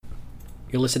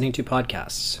You're listening to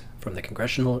podcasts from the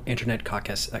Congressional Internet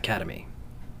Caucus Academy.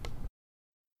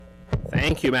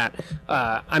 Thank you, Matt.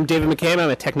 I'm David McCabe. I'm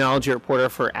a technology reporter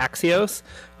for Axios,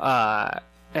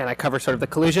 and I cover sort of the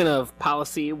collision of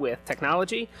policy with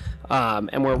technology,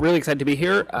 and we're really excited to be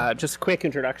here. Just quick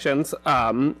introductions.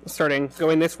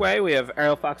 Going this way, we have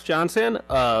Ariel Fox Johnson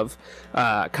of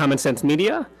Common Sense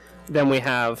Media. Then we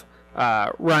have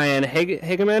Ryan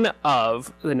Hageman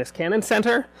of the Niskanen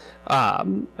Center,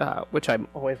 which I'm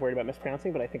always worried about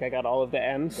mispronouncing, but I think I got all of the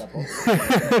N's.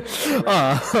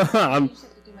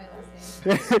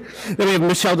 Then we have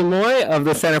Michelle DeMoy of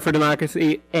the Center for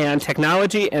Democracy and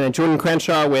Technology, and then Jordan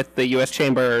Crenshaw with the U.S.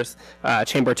 Chamber's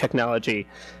Chamber Technology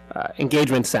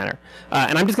Engagement Center.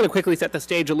 And I'm just going to quickly set the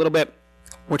stage a little bit.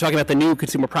 We're talking about the new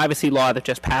consumer privacy law that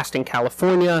just passed in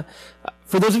California.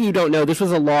 For those of you who don't know, this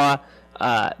was a law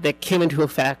that came into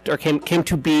effect, or came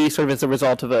to be sort of as a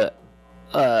result of a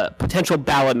potential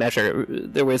ballot measure.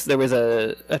 There was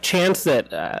a chance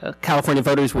that California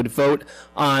voters would vote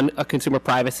on a consumer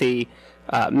privacy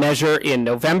measure in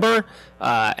November,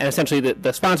 and essentially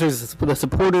the sponsors, the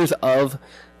supporters of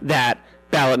that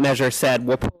ballot measure said,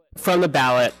 we'll pull it from the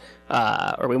ballot,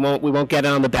 or we won't get it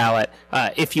on the ballot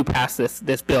if you pass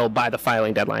this bill by the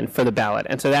filing deadline for the ballot.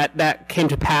 And so that came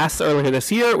to pass earlier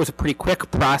this year. It was a pretty quick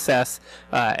process,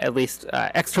 at least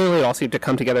externally. It all seemed to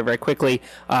come together very quickly.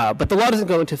 But the law doesn't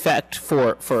go into effect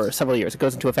for several years. It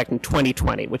goes into effect in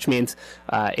 2020, which means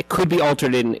it could be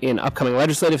altered in upcoming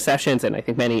legislative sessions, and I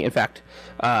think many, in fact,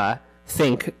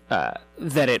 think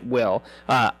that it will.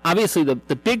 Obviously,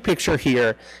 the big picture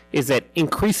here is that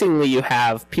increasingly you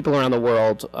have people around the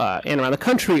world and around the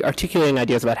country articulating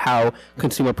ideas about how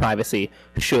consumer privacy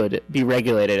should be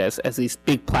regulated as these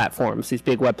big platforms, these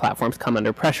big web platforms come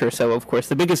under pressure. So, of course,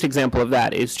 the biggest example of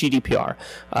that is GDPR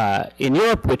in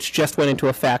Europe, which just went into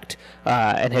effect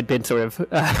and had been sort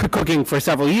of cooking for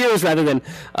several years rather than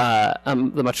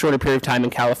the much shorter period of time in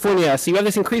California. So you have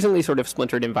this increasingly sort of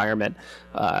splintered environment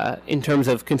in terms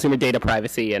of consumer data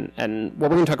privacy. And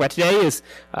what we're going to talk about today is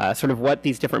sort of what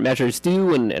these different measures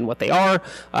do and what they are,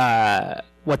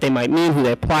 what they might mean, who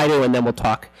they apply to, and then we'll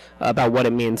talk about what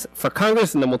it means for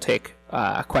Congress, and then we'll take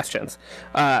questions.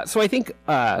 So I think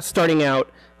starting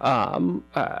out,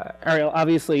 Ariel,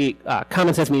 obviously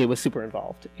Common Sense Media was super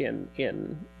involved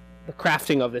in the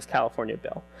crafting of this California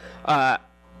bill.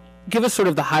 Give us sort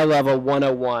of the high-level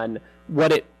 101,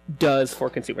 what it does for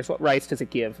consumers. What rights does it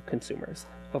give consumers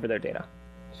over their data?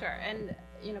 Sure, and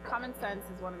Common Sense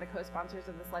is one of the co-sponsors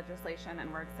of this legislation,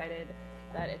 and we're excited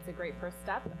that it's a great first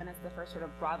step, and it's the first sort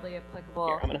of broadly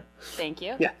applicable. Thank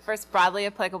you. Yeah. First broadly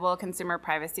applicable consumer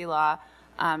privacy law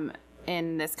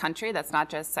in this country that's not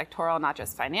just sectoral, not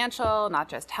just financial, not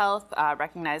just health,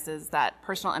 recognizes that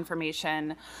personal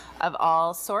information of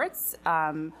all sorts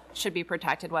should be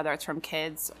protected, whether it's from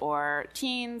kids or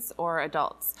teens or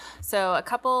adults. So a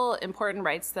couple important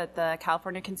rights that the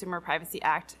California Consumer Privacy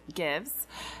Act gives.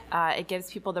 It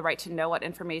gives people the right to know what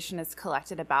information is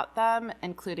collected about them,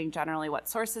 including generally what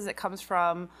sources it comes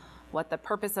from, what the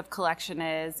purpose of collection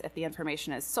is, if the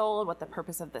information is sold, what the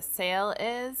purpose of the sale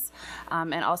is,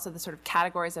 and also the sort of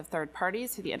categories of third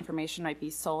parties who the information might be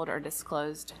sold or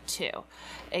disclosed to.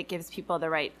 It gives people the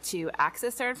right to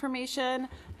access their information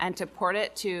and to port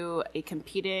it to a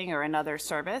competing or another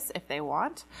service if they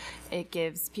want. It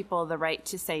gives people the right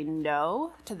to say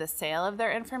no to the sale of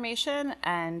their information,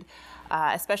 and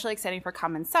especially exciting for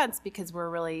Common Sense because we're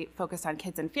really focused on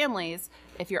kids and families.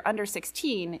 If you're under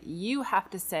 16, you have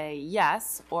to say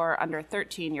yes, or under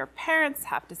 13, your parents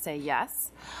have to say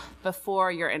yes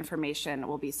before your information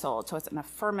will be sold. So it's an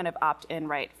affirmative opt-in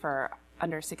right for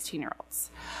under 16-year-olds.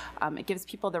 It gives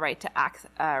people the right to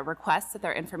request that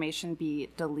their information be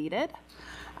deleted.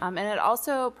 And it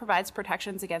also provides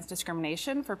protections against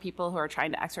discrimination for people who are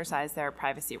trying to exercise their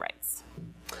privacy rights.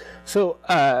 So,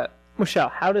 Michelle,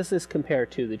 how does this compare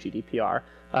to the GDPR?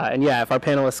 And yeah, if our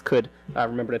panelists could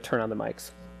remember to turn on the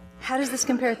mics. How does this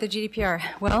compare to the GDPR?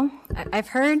 Well, I've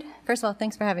heard, first of all,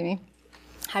 thanks for having me.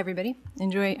 Hi, everybody.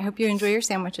 I hope you enjoy your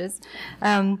sandwiches.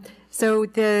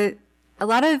 A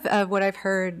lot of what I've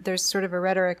heard, there's sort of a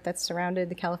rhetoric that's surrounded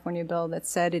the California bill that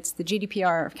said it's the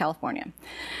GDPR of California.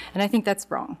 And I think that's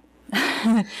wrong.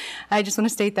 I just want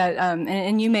to state that,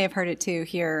 and you may have heard it too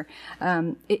here.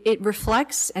 It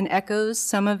reflects and echoes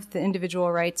some of the individual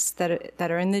rights that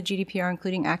are in the GDPR,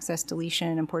 including access,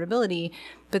 deletion, and portability,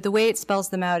 but the way it spells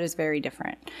them out is very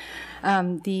different.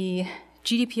 The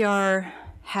GDPR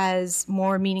has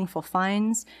more meaningful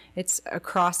fines. It's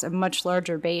across a much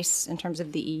larger base in terms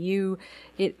of the EU.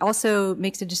 It also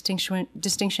makes a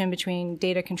distinction between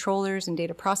data controllers and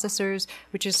data processors,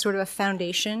 which is sort of a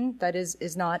foundation that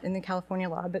is not in the California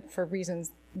law, but for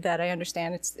reasons that I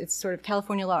understand, it's sort of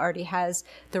California law already has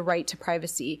the right to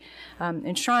privacy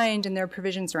enshrined, and there are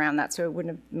provisions around that, so it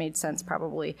wouldn't have made sense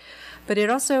probably. But it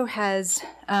also has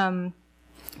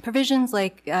provisions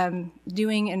like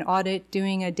doing an audit,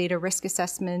 doing a data risk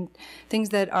assessment, things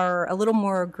that are a little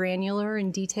more granular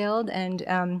and detailed, and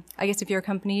I guess if you're a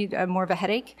company, more of a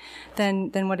headache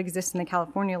than what exists in the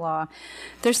California law.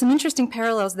 There's some interesting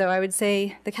parallels, though. I would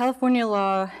say the California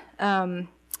law,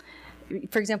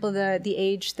 for example, the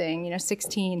age thing,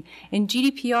 16. In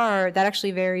GDPR, that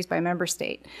actually varies by member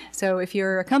state. So if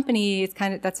you're a company,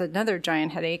 that's another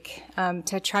giant headache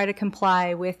to try to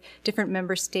comply with different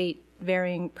member state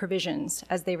varying provisions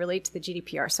as they relate to the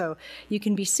GDPR. So you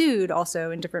can be sued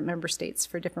also in different member states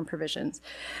for different provisions.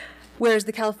 Whereas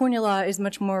the California law is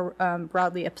much more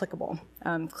broadly applicable,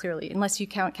 clearly, unless you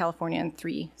count California in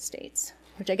 3 states,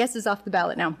 which I guess is off the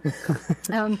ballot now.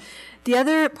 The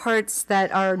other parts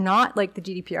that are not like the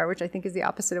GDPR, which I think is the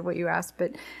opposite of what you asked,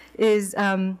 but is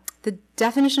the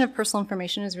definition of personal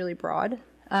information is really broad.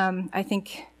 I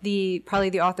think probably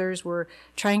the authors were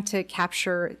trying to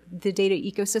capture the data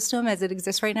ecosystem as it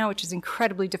exists right now, which is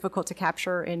incredibly difficult to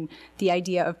capture in the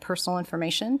idea of personal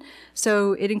information.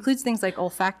 So it includes things like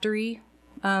olfactory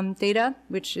data,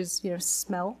 which is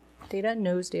smell data,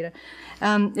 nose data.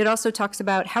 It also talks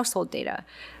about household data,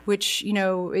 which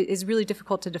is really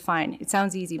difficult to define. It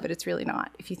sounds easy, but it's really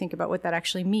not, if you think about what that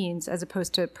actually means, as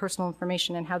opposed to personal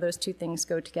information and how those two things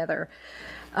go together.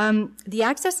 The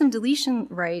access and deletion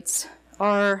rights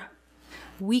are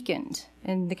weakened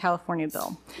in the California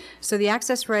bill. So the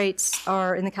access rights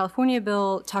are in the California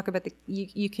bill talk about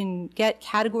you can get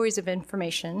categories of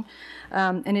information,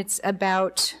 and it's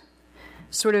about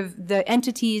sort of the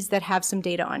entities that have some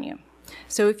data on you.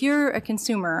 So if you're a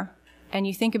consumer and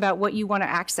you think about what you want to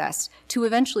access to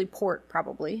eventually port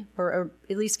probably, or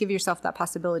at least give yourself that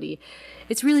possibility,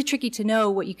 it's really tricky to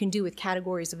know what you can do with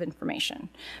categories of information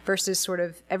versus sort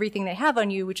of everything they have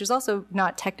on you, which is also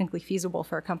not technically feasible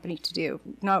for a company to do,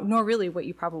 nor really what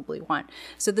you probably want.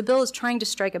 So the bill is trying to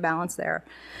strike a balance there.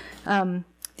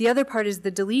 The other part is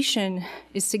the deletion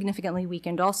is significantly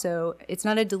weakened also. It's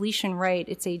not a deletion right,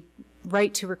 it's a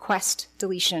right to request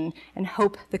deletion and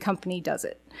hope the company does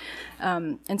it.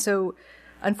 And so,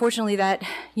 unfortunately, that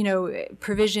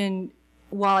provision,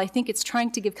 while I think it's trying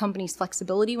to give companies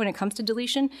flexibility when it comes to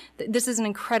deletion, this is an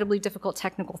incredibly difficult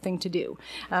technical thing to do.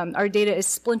 Our data is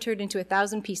splintered into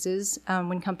 1,000 pieces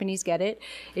when companies get it.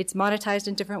 It's monetized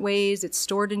in different ways. It's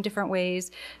stored in different ways.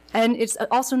 And it's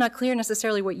also not clear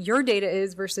necessarily what your data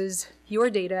is versus your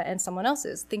data and someone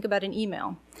else's. Think about an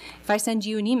email. If I send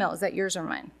you an email, is that yours or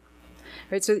mine?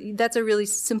 Right, so that's a really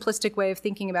simplistic way of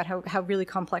thinking about how really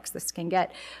complex this can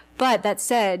get. But that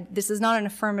said, this is not an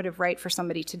affirmative right for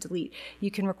somebody to delete.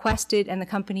 You can request it, and the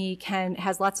company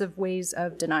has lots of ways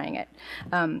of denying it,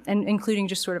 and including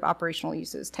just sort of operational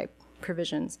uses type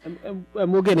provisions. And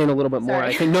we'll get in a little bit more.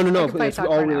 Sorry. I think no, It's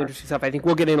all really interesting stuff. I think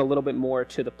we'll get in a little bit more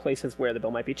to the places where the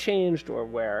bill might be changed, or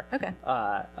where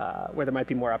where there might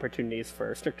be more opportunities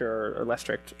for stricter or less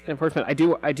strict enforcement. I do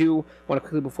want to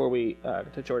quickly, before we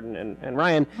to Jordan and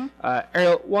Ryan,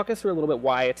 Ariel, walk us through a little bit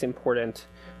why it's important,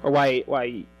 or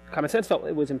why Common Sense felt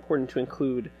it was important to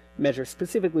include measures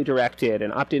specifically directed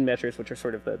and opt-in measures, which are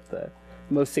sort of the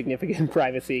most significant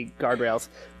privacy guardrails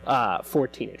for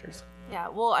teenagers. Yeah,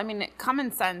 well, I mean,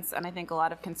 Common Sense, and I think a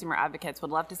lot of consumer advocates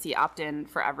would love to see opt-in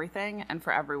for everything and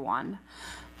for everyone.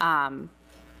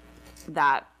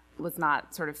 That was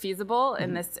not sort of feasible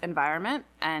in this environment,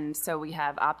 and so we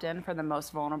have opt-in for the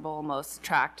most vulnerable, most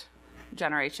tracked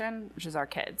generation, which is our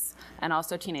kids, and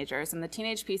also teenagers. And the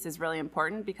teenage piece is really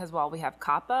important because while we have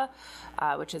COPPA,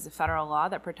 which is a federal law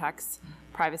that protects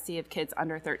privacy of kids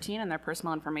under 13 and their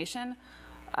personal information,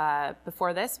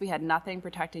 before this, we had nothing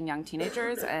protecting young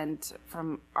teenagers, and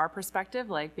from our perspective,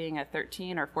 like being a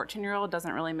 13 or 14-year-old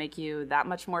doesn't really make you that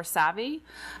much more savvy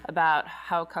about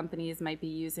how companies might be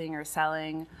using or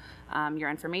selling your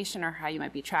information, or how you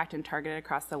might be tracked and targeted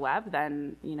across the web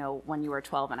than when you were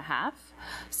 12 and a half.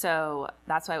 So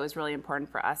that's why it was really important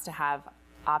for us to have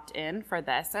opt-in for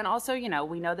this. And also,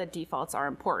 we know that defaults are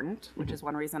important, which is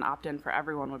one reason opt-in for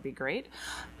everyone would be great.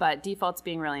 But defaults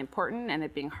being really important and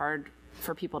it being hard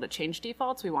for people to change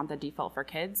defaults, we want the default for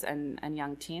kids and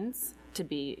young teens to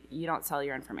be, you don't sell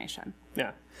your information.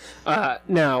 Yeah.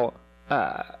 Now,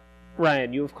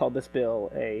 Ryan, you have called this bill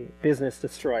a business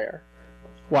destroyer.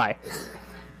 Why?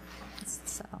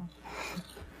 So.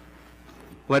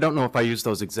 Well, I don't know if I use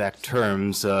those exact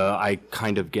terms. I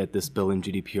kind of get this bill and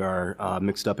GDPR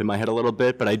mixed up in my head a little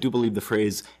bit, but I do believe the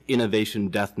phrase "innovation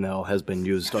death knell" has been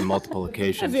used on multiple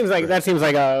occasions. That seems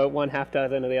like a 1/2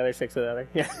 dozen of the other 6 of the other.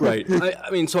 Yeah. Right. I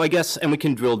mean, so I guess, and we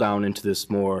can drill down into this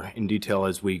more in detail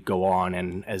as we go on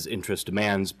and as interest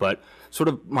demands, but sort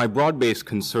of my broad-based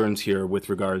concerns here with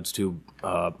regards to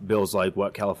bills like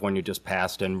what California just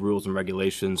passed and rules and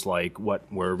regulations like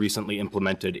what were recently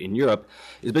implemented in Europe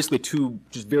is basically 2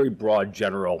 just very broad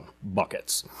general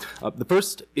buckets. The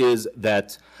first is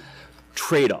that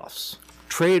trade-offs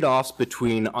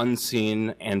between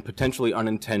unseen and potentially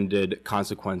unintended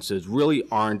consequences really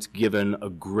aren't given a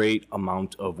great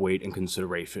amount of weight and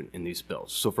consideration in these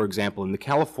bills. So, for example, in the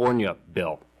California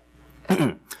bill,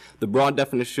 the broad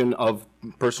definition of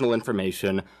personal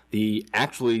information, the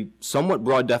actually somewhat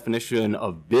broad definition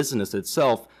of business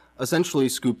itself, essentially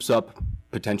scoops up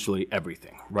potentially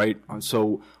everything, right?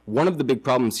 So one of the big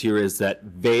problems here is that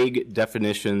vague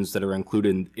definitions that are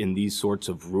included in these sorts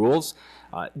of rules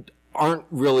aren't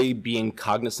really being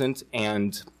cognizant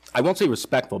and I won't say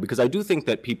respectful, because I do think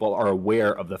that people are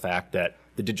aware of the fact that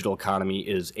the digital economy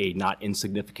is a not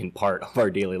insignificant part of our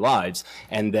daily lives,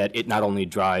 and that it not only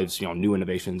drives, new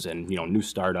innovations and, new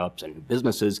startups and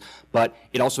businesses, but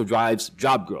it also drives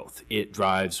job growth. It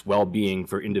drives well-being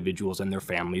for individuals and their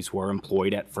families who are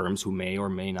employed at firms who may or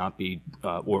may not be,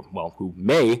 who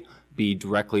may be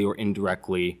directly or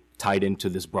indirectly tied into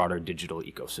this broader digital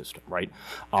ecosystem, right?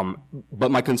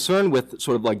 But my concern with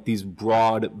sort of like these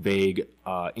broad, vague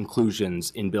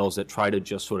inclusions in bills that try to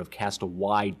just sort of cast a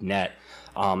wide net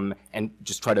and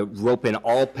just try to rope in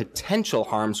all potential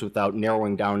harms without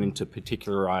narrowing down into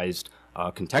particularized,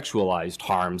 contextualized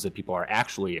harms that people are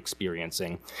actually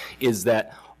experiencing is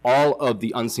that all of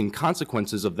the unseen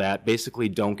consequences of that basically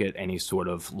don't get any sort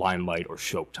of limelight or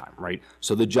showtime, right?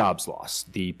 So the jobs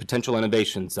lost, the potential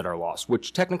innovations that are lost,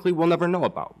 which technically we'll never know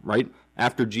about, right?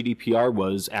 After GDPR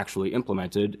was actually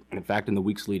implemented, and in fact in the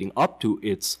weeks leading up to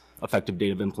its effective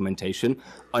date of implementation,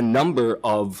 a number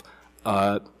of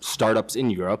startups in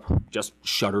Europe just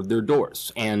shuttered their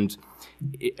doors. And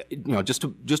just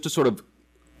to sort of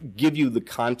give you the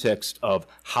context of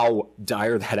how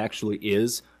dire that actually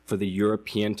is for the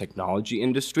European technology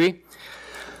industry,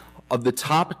 of the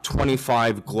top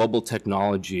 25 global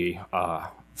technology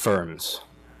firms,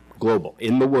 global,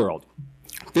 in the world,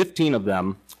 15 of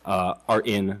them are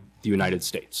in the United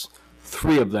States.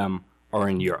 3 of them are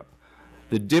in Europe.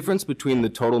 The difference between the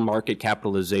total market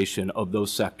capitalization of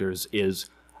those sectors is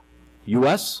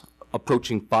US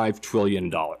approaching $5 trillion,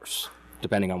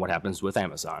 depending on what happens with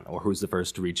Amazon or who's the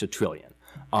first to reach $1 trillion.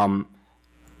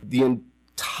 The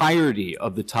entirety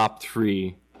of the top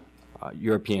 3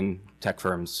 European tech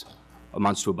firms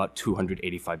amounts to about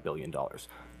 $285 billion.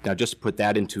 Now, just to put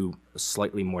that into a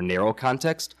slightly more narrow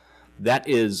context, that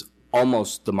is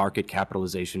almost the market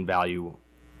capitalization value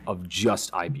of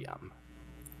just IBM.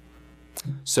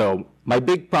 So my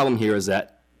big problem here is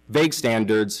that vague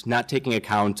standards, not taking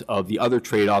account of the other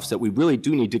trade-offs that we really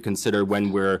do need to consider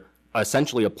when we're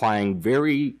essentially applying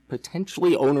very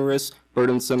potentially onerous,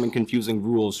 burdensome, and confusing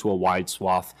rules to a wide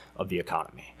swath of the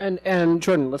economy. And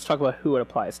Jordan, let's talk about who it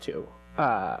applies to.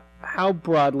 How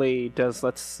broadly does,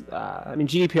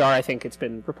 GDPR, I think it's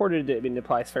been reported, it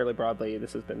applies fairly broadly.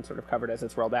 This has been sort of covered as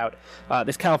it's rolled out.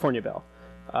 This California bill,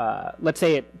 let's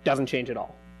say it doesn't change at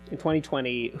all. In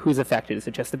 2020, who's affected? Is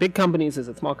it just the big companies? Is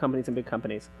it small companies and big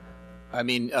companies?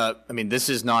 This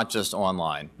is not just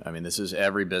online. This is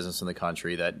every business in the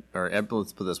country let's put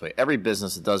it this way, every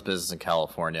business that does business in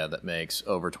California that makes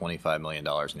over $25 million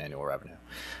in annual revenue.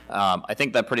 I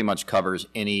think that pretty much covers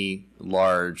any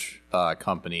large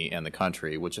company in the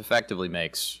country, which effectively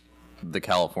makes the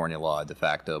California law de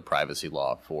facto privacy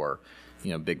law for,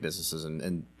 big businesses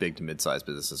and big to mid-sized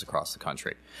businesses across the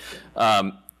country.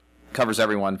 Covers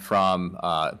everyone from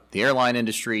the airline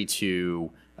industry to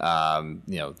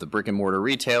the brick and mortar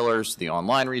retailers, the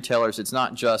online retailers. It's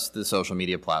not just the social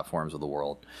media platforms of the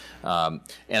world. And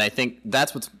I think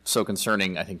that's what's so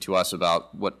concerning, I think, to us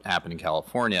about what happened in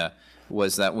California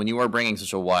was that when you are bringing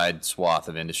such a wide swath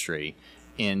of industry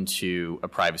into a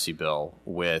privacy bill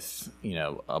with,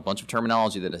 a bunch of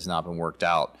terminology that has not been worked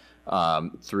out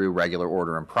through regular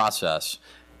order and process,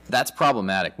 that's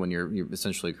problematic when you're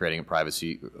essentially creating a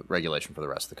privacy regulation for the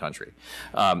rest of the country.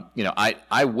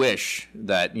 I wish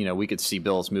that, we could see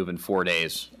bills move in 4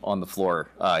 days on the floor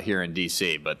here in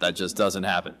D.C., but that just doesn't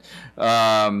happen.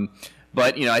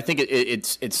 But I think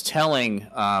it's telling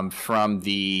from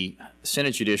the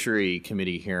Senate Judiciary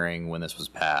Committee hearing when this was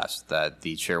passed that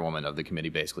the chairwoman of the committee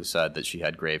basically said that she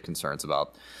had grave concerns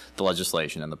about the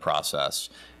legislation and the process,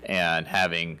 and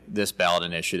having this ballot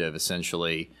initiative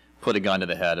essentially put a gun to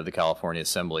the head of the California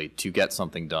Assembly to get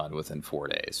something done within 4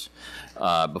 days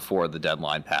before the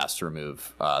deadline passed to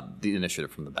remove the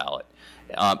initiative from the ballot.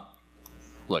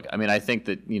 Look, I think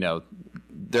that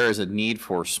there is a need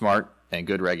for smart and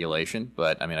good regulation,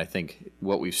 but I think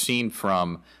what we've seen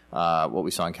from what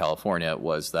we saw in California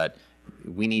was that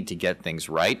we need to get things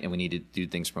right, and we need to do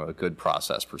things from a good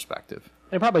process perspective.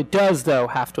 It probably does, though,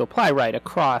 have to apply right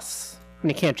across.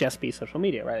 It can't just be social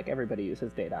media, right? Like, everybody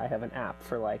uses data. I have an app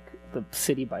for, like, the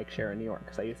city bike share in New York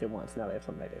because I used it once. Now they have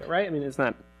some of my data, right? It's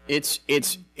not.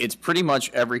 It's pretty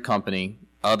much every company,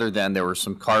 other than there were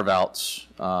some carve-outs.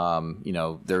 There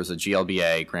was a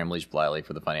GLBA, Graham Leach Bliley,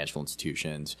 for the financial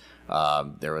institutions.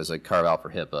 There was a carve-out for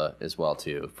HIPAA as well,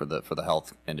 too, for the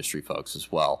health industry folks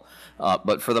as well.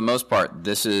 But for the most part,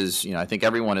 this is, I think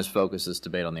everyone is focused this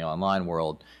debate on the online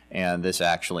world, and this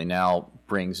actually now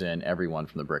brings in everyone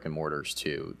from the brick and mortars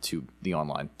to the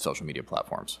online social media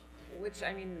platforms. Which,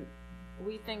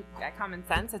 we think at Common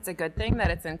Sense it's a good thing that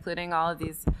it's including all of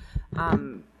these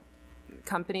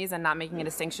companies and not making a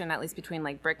distinction, at least between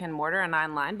like brick and mortar and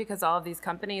online, because all of these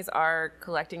companies are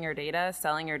collecting your data,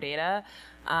 selling your data,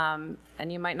 and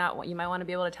you might want to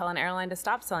be able to tell an airline to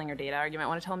stop selling your data, or you might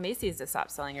want to tell Macy's to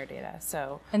stop selling your data.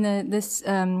 So, and this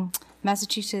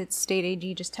Massachusetts State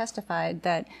AG just testified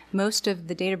that most of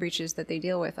the data breaches that they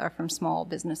deal with are from small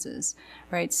businesses,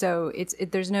 right? So we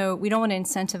don't want to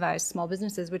incentivize small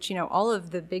businesses, which, all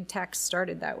of the big techs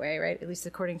started that way, right? At least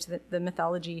according to the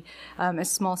mythology,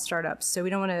 as small startups. So we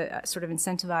don't want to sort of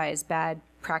incentivize bad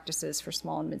practices for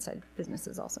small and mid-sized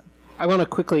businesses also. I want to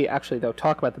quickly, actually, though,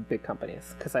 talk about the big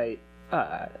companies, because so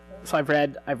I've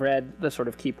read the sort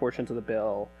of key portions of the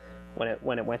bill when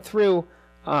it went through.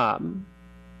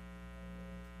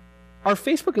 Are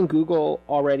Facebook and Google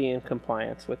already in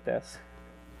compliance with this?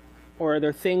 Or are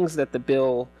there things that the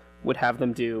bill would have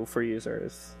them do for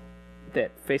users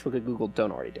that Facebook and Google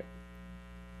don't already do?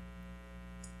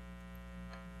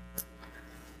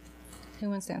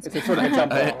 Who wants to answer? It's sort of a jump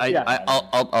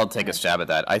ball. I'll take a stab at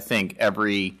that. I think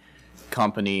every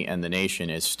company and the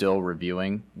nation is still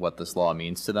reviewing what this law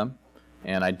means to them,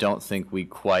 and I don't think we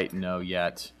quite know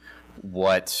yet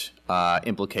what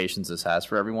implications this has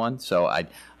for everyone. So I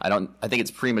think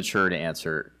it's premature to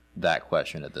answer that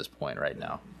question at this point right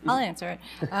now. I'll answer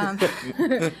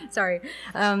it. Sorry.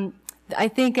 I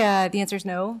think the answer is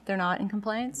no, they're not in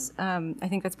compliance. I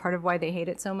think that's part of why they hate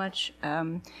it so much.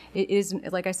 It is,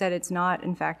 like I said, it's not,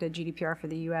 in fact, a GDPR for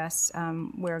the U.S.,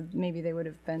 where maybe they would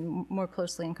have been more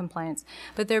closely in compliance.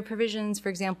 But there are provisions, for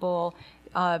example,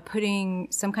 putting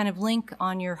some kind of link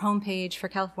on your homepage for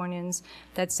Californians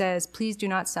that says, please do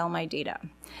not sell my data.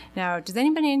 Now, does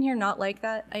anybody in here not like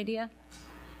that idea?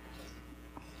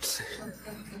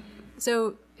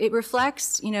 So it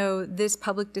reflects, this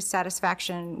public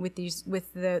dissatisfaction with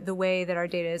the way that our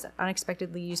data is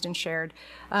unexpectedly used and shared.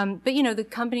 But the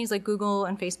companies like Google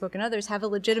and Facebook and others have a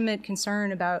legitimate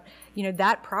concern about,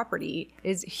 that property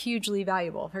is hugely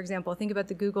valuable. For example, think about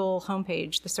the Google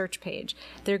homepage, the search page.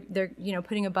 They're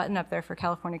putting a button up there for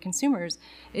California consumers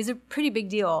is a pretty big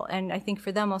deal, and I think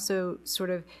for them also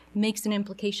sort of makes an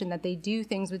implication that they do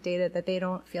things with data that they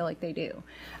don't feel like they do.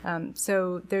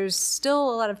 So there's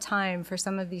still a lot of time for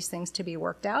some of these things to be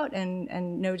worked out,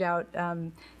 and no doubt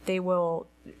they will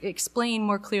explain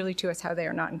more clearly to us how they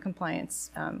are not in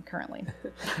compliance currently.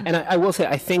 And I will say,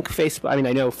 I think Facebook, I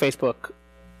know Facebook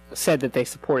said that they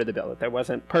supported the bill, that it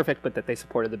wasn't perfect, but that they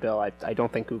supported the bill. I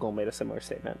don't think Google made a similar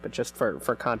statement, but just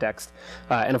for context.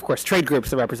 And of course, trade groups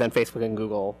that represent Facebook and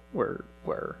Google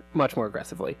were much more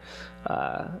aggressively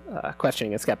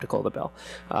questioning and skeptical of the bill.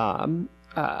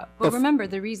 Well, remember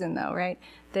the reason, though, right?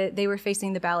 That they were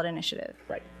facing the ballot initiative.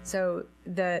 Right. So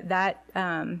that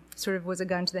sort of was a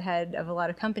gun to the head of a lot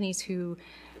of companies who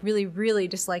really, really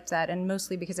disliked that, and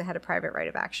mostly because it had a private right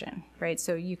of action, right?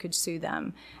 So you could sue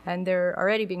them, and they're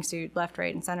already being sued left,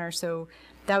 right, and center. So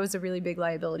that was a really big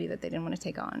liability that they didn't want to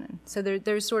take on. And so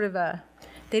there's sort of I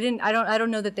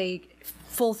don't know that they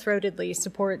full-throatedly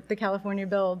support the California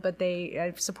bill, but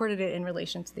they supported it in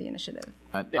relation to the initiative.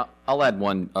 I'll add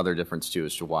one other difference, too,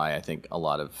 as to why I think a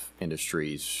lot of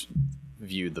industries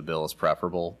viewed the bill as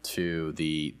preferable to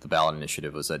the ballot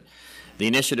initiative, was that the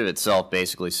initiative itself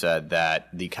basically said that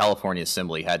the California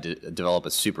Assembly had to develop a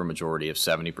supermajority of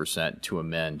 70% to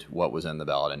amend what was in the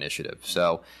ballot initiative.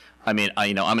 So, I'm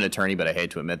an attorney, but I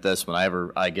hate to admit this.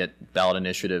 Whenever I get ballot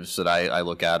initiatives that I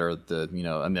look at, or the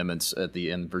amendments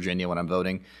in Virginia when I'm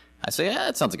voting, I say, yeah,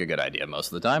 that sounds like a good idea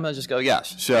most of the time. I just go,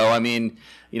 yes. So, I mean,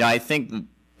 I think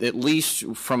at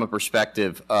least from a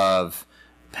perspective of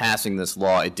passing this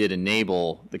law, it did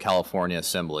enable the California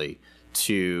Assembly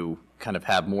to kind of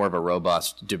have more of a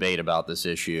robust debate about this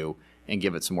issue and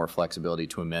give it some more flexibility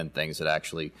to amend things that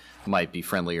actually might be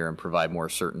friendlier and provide more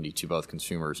certainty to both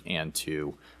consumers and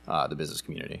to the business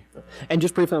community. And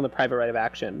just briefly on the private right of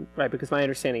action, right, because my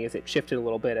understanding is it shifted a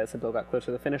little bit as the bill got closer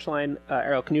to the finish line.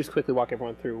 Ariel, can you just quickly walk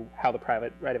everyone through how the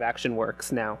private right of action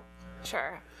works now?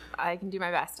 Sure, I can do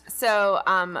my best. So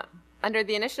under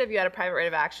the initiative, you had a private right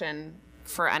of action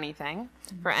for anything,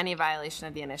 for any violation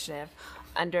of the initiative.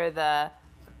 Under the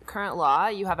current law,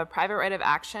 you have a private right of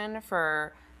action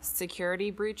for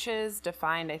security breaches,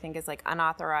 defined, I think, as like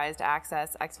unauthorized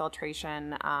access,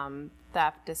 exfiltration,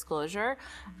 theft, disclosure,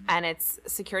 and it's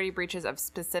security breaches of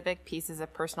specific pieces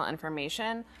of personal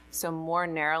information, so more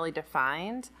narrowly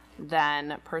defined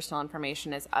than personal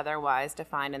information is otherwise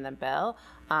defined in the bill.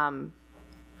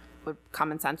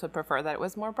 Common sense would prefer that it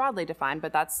was more broadly defined,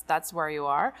 but that's where you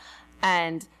are.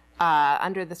 And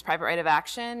under this private right of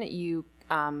action, you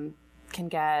can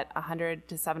get $100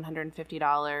 to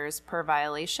 $750 per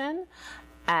violation.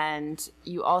 And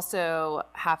you also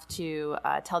have to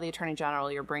tell the Attorney General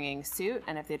you're bringing suit.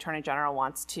 And if the Attorney General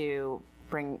wants to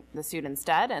bring the suit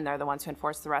instead, and they're the ones who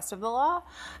enforce the rest of the law,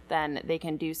 then they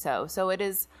can do so. So it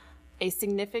is a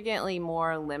significantly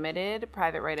more limited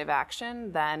private right of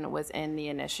action than was in the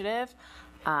initiative.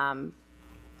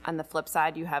 On the flip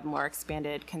side, you have more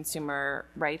expanded consumer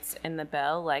rights in the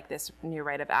bill, like this new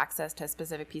right of access to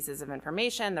specific pieces of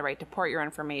information, the right to port your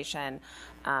information,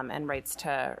 and rights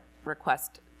to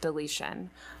request deletion.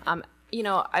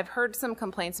 I've heard some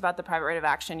complaints about the private right of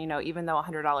action. Even though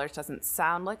 $100 doesn't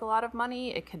sound like a lot of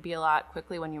money, it could be a lot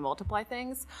quickly when you multiply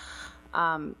things.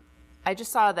 I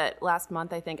just saw that last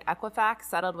month, I think Equifax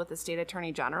settled with the state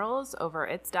attorney generals over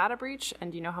its data breach.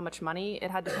 And do you know how much money it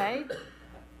had to pay?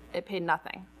 It paid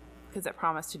nothing because it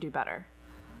promised to do better.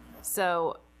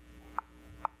 So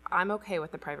I'm okay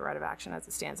with the private right of action as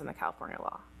it stands in the California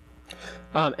law.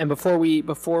 And before we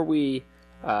move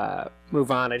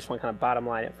on, I just want to kind of bottom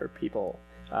line it for people.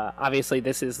 Obviously,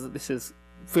 this is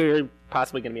very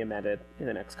possibly going to be amended in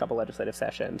the next couple legislative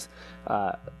sessions.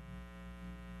 I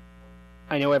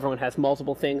know everyone has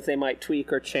multiple things they might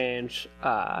tweak or change,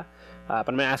 but I'm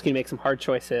going to ask you to make some hard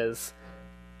choices.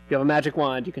 If you have a magic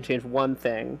wand, you can change one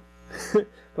thing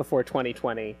before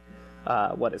 2020.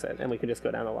 What is it? And we can just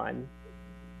go down the line.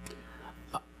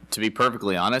 To be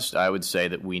perfectly honest, I would say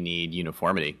that we need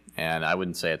uniformity, and I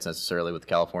wouldn't say it's necessarily with the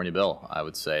California bill. I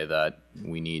would say that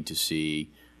we need to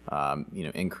see,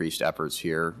 increased efforts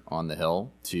here on the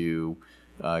Hill to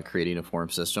create a uniform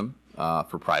system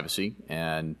for privacy.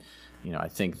 And I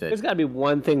think that there's got to be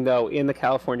one thing though in the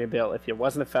California bill, if it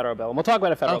wasn't a federal bill, and we'll talk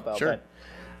about a federal bill. Sure.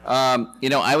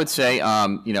 I would say,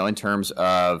 in terms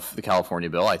of the California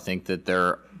bill, I think that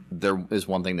there is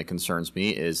one thing that concerns me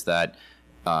is that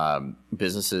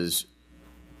businesses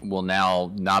will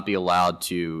now not be allowed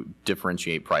to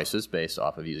differentiate prices based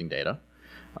off of using data.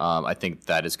 I think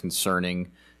that is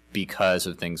concerning because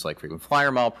of things like frequent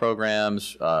flyer mile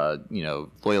programs,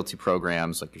 loyalty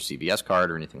programs like your CVS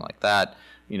card or anything like that.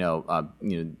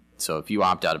 So if you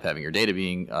opt out of having your data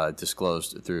being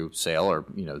disclosed through sale or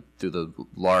through the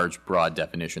large broad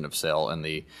definition of sale and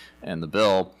the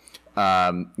bill,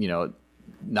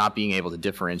 not being able to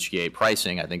differentiate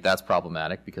pricing, I think that's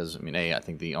problematic because I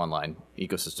think the online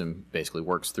ecosystem basically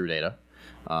works through data,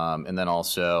 and then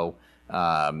also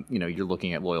you're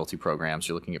looking at loyalty programs,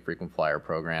 you're looking at frequent flyer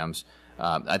programs.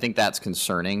 I think that's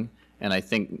concerning, and I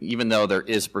think even though there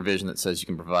is a provision that says you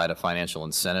can provide a financial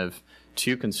incentive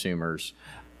to consumers,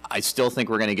 I still think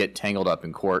we're going to get tangled up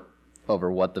in court over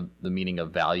what the meaning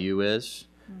of value is.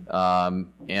 And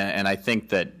I think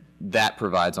that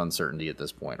provides uncertainty at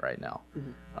this point right now.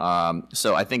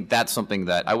 So I think that's something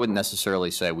that I wouldn't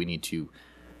necessarily say we need to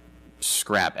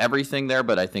scrap everything there,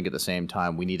 but I think at the same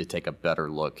time we need to take a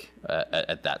better look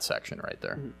at that section right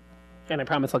there. And I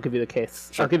promise I'll give you the case.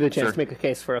 Sure. I'll give you the chance to make a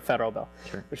case for a federal bill.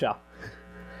 Sure. Michelle.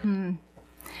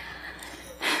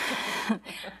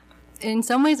 In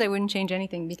some ways, I wouldn't change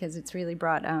anything because it's really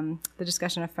brought the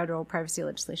discussion of federal privacy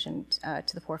legislation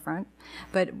to the forefront.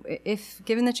 But if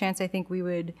given the chance, I think we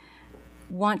would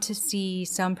want to see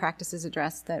some practices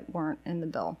addressed that weren't in the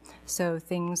bill. So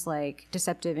things like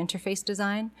deceptive interface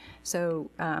design.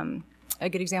 So a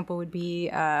good example would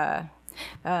be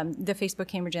the Facebook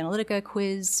Cambridge Analytica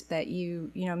quiz that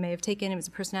you may have taken. It was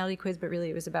a personality quiz, but really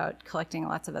it was about collecting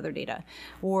lots of other data.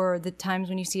 Or the times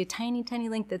when you see a tiny, tiny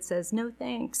link that says no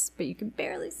thanks, but you can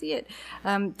barely see it.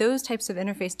 Those types of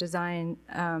interface design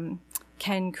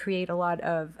can create a lot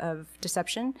of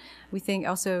deception. We think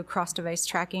also cross-device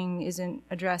tracking isn't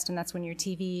addressed, and that's when your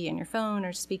TV and your phone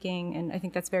are speaking, and I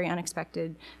think that's very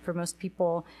unexpected for most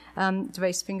people.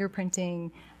 Device fingerprinting,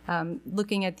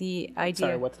 looking at the idea...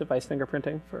 Sorry, what's device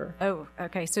fingerprinting for? Oh,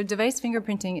 okay. So device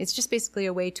fingerprinting is just basically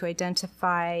a way to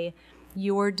identify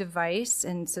your device,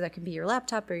 and so that could be your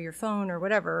laptop or your phone or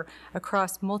whatever,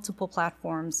 across multiple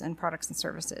platforms and products and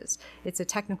services. It's a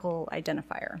technical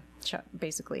identifier,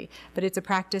 basically, but it's a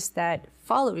practice that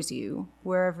follows you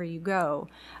wherever you go.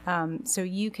 So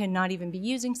you can not even be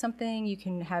using something, you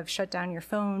can have shut down your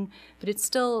phone, but it's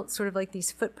still sort of like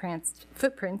these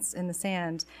footprints in the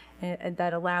sand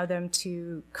that allow them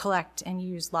to collect and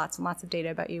use lots and lots of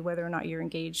data about you, whether or not you're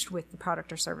engaged with the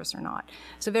product or service or not.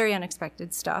 So very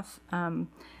unexpected stuff.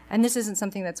 And this isn't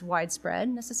something that's widespread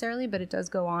necessarily, but it does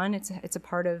go on. It's a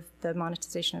part of the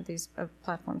monetization of these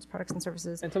platforms, products, and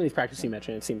services. And some of these practices you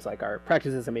mentioned, it seems like are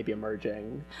practices that may be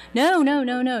emerging.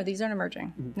 No. These aren't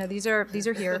emerging. No, these are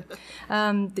here.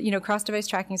 Cross-device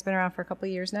tracking has been around for a couple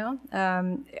of years now.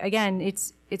 Again,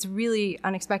 it's really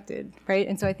unexpected, right?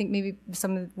 And so I think maybe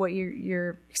some of what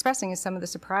you're expressing is some of the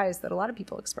surprise that a lot of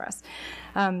people express.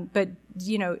 But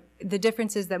the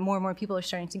difference is that more and more people are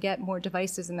starting to get more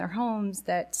devices in their homes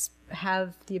that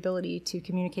have the ability to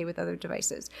communicate with other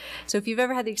devices. So if you've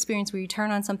ever had the experience where you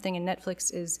turn on something and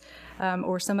Netflix is,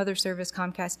 or some other service,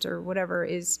 Comcast or whatever,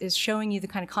 is showing you the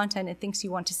kind of content it thinks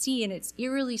you want to see, and it's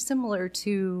eerily similar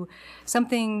to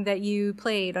something that you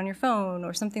played on your phone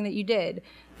or something that you did,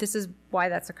 this is why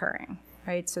that's occurring,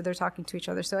 right? So they're talking to each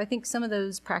other. So I think some of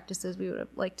those practices we would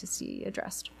have liked to see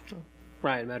addressed.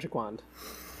 Ryan, magic wand.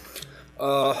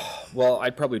 Well,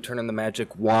 I'd probably turn on the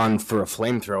magic wand for a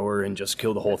flamethrower and just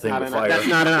kill the whole thing with fire. That's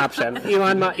not an option.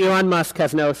 Elon Musk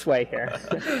has no sway here.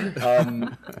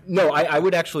 No, I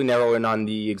would actually narrow in on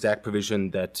the exact provision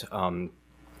that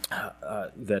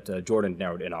Jordan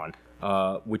narrowed in on,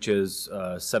 which is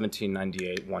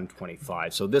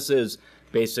 1798-125. So this is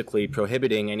basically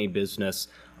prohibiting any business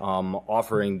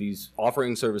offering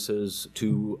services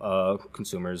to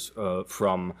consumers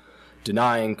from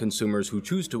denying consumers who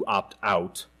choose to opt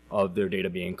out of their data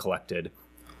being collected.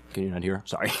 Can you not hear?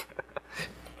 Sorry.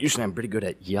 Usually I'm pretty good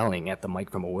at yelling at the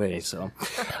mic from away, so.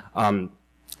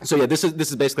 So yeah, this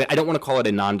is basically, I don't want to call it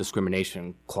a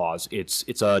non-discrimination clause.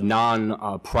 It's a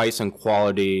non-price and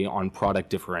quality on product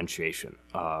differentiation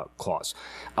clause.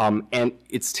 And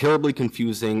it's terribly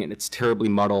confusing and it's terribly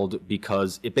muddled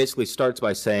because it basically starts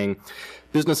by saying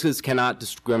businesses cannot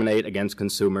discriminate against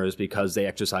consumers because they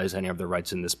exercise any of their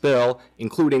rights in this bill,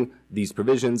 including these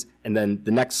provisions. And then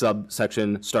the next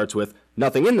subsection starts with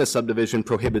nothing in this subdivision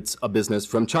prohibits a business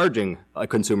from charging a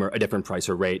consumer a different price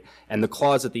or rate. And the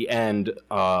clause at the end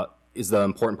is the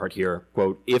important part here,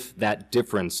 quote, if that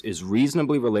difference is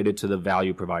reasonably related to the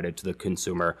value provided to the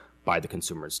consumer by the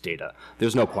consumer's data.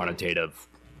 There's no quantitative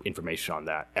information on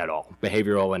that at all.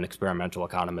 Behavioral and experimental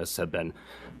economists have been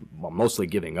mostly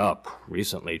giving up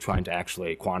recently, trying to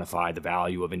actually quantify the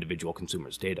value of individual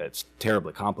consumers' data. It's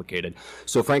terribly complicated.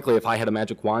 So frankly, if I had a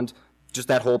magic wand, just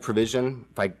that whole provision,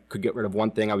 if I could get rid of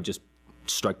one thing, I would just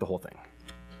strike the whole thing.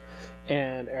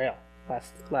 And Ariel,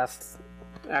 last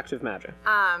active magic.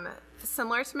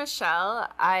 Similar to Michelle,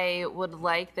 I would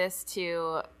like this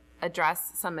to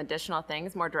address some additional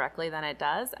things more directly than it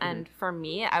does. And for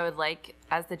me, I would like,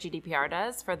 as the GDPR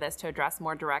does, for this to address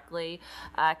more directly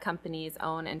companies'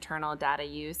 own internal data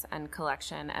use and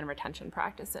collection and retention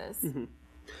practices.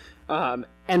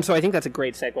 And so I think that's a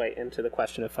great segue into the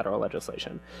question of federal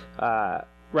legislation.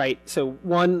 Right. So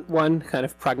one kind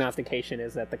of prognostication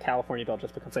is that the California bill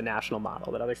just becomes a national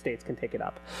model, that other states can take it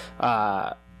up.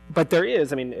 But there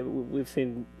is, I mean, we've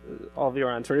seen all of you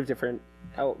are on sort of different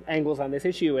angles on this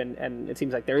issue, and it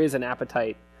seems like there is an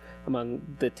appetite among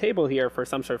the table here for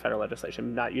some sort of federal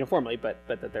legislation, not uniformly, but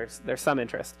that there's some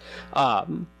interest.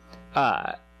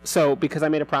 So because I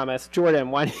made a promise,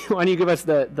 Jordan, why don't you give us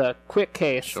the quick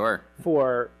case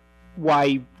for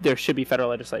why there should be federal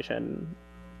legislation?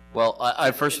 Well,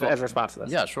 I first of all, as a response to this.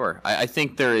 Yeah, sure. I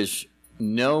think there is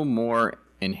no more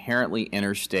inherently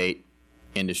interstate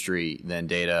industry than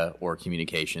data or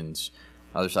communications.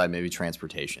 Other side, maybe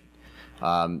transportation.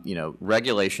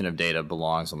 Regulation of data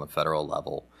belongs on the federal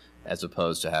level as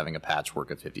opposed to having a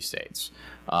patchwork of 50 states.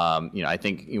 I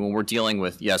think when we're dealing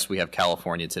with, yes, we have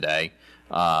California today,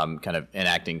 kind of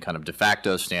enacting kind of de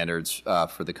facto standards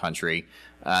for the country.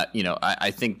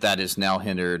 I think that is now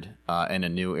hindered in a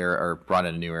new era, or brought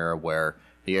in a new era where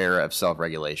the era of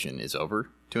self-regulation is over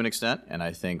to an extent, and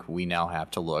I think we now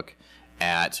have to look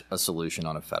at a solution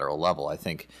on a federal level. I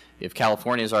think if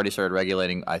California has already started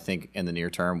regulating, I think in the near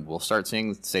term we'll start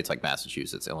seeing states like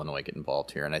Massachusetts, Illinois get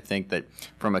involved here. And I think that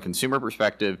from a consumer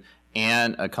perspective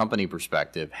and a company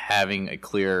perspective, having a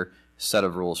clear set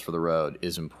of rules for the road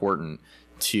is important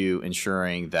to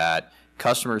ensuring that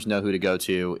customers know who to go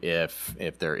to if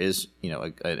there is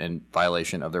a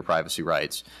violation of their privacy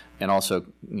rights, and also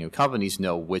companies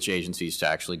know which agencies to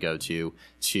actually go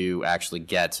to actually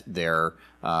get their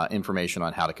information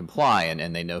on how to comply,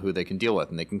 and they know who they can deal with,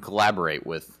 and they can collaborate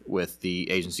with the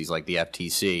agencies like the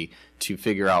FTC to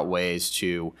figure out ways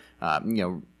to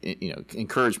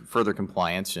encourage further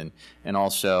compliance and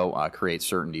also create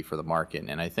certainty for the market.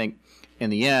 And I think in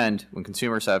the end, when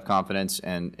consumers have confidence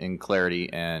and clarity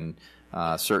and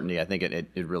certainty, I think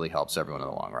it really helps everyone in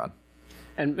the long run.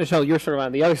 And Michelle, you're sort of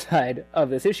on the other side of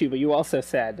this issue, but you also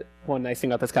said one nice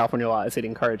thing about this California law is it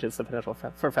encourages the potential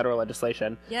for federal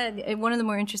legislation. Yeah, one of the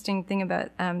more interesting thing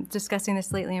about discussing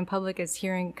this lately in public is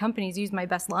hearing companies use my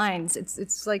best lines.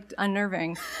 It's like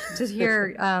unnerving to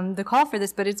hear the call for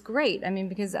this, but it's great. I mean,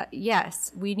 because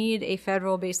yes, we need a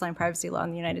federal baseline privacy law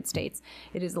in the United States.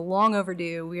 It is long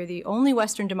overdue. We are the only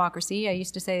Western democracy, I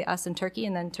used to say us and Turkey,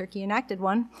 and then Turkey enacted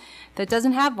one, that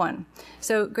doesn't have one.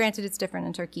 So granted, it's different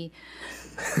in Turkey.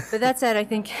 But that said, I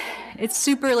think it's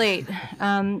super late,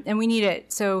 and we need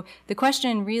it. So the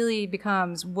question really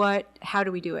becomes, how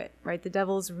do we do it, right? The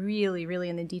devil's really, really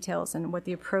in the details and what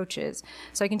the approach is.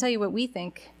 So I can tell you what we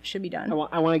think should be done.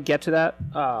 I want to get to that.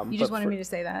 You just wanted me to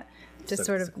say that? Just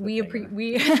sort of, we...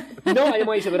 No, I didn't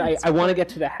want you to, but I want to get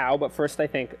to the how. But first, I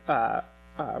think,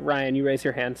 Ryan, you raised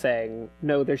your hand saying,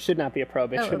 no, there should not be a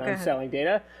prohibition on selling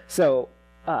data. So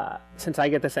since I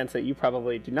get the sense that you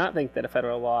probably do not think that a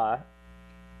federal law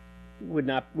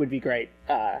would be great.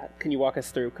 Can you walk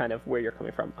us through kind of where you're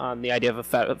coming from on the idea of a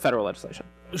federal legislation?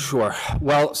 Sure.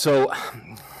 Well, so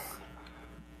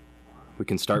we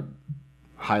can start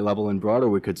high level and broad, or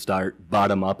we could start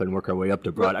bottom up and work our way up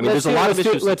to broad. I mean, there's a lot of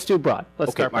issues. Let's do broad.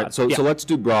 Let's start broad. Right. So let's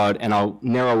do broad, and I'll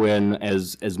narrow in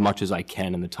as much as I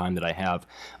can in the time that I have.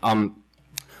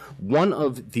 One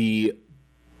of the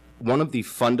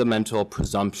fundamental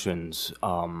presumptions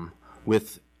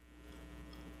with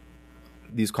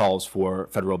these calls for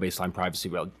federal baseline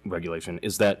privacy regulation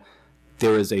is that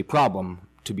there is a problem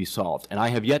to be solved. And I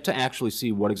have yet to actually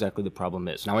see what exactly the problem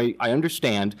is. Now, I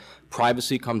understand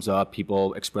privacy comes up,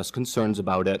 people express concerns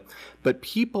about it, but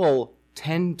people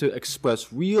tend to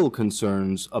express real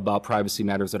concerns about privacy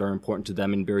matters that are important to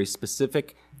them in very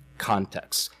specific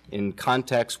contexts, in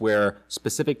contexts where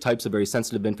specific types of very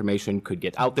sensitive information could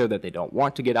get out there that they don't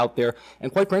want to get out there.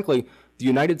 And quite frankly, the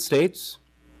United States,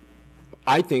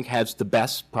 I think, has the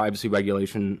best privacy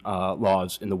regulation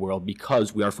laws in the world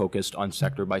because we are focused on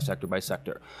sector by sector by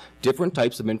sector. Different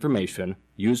types of information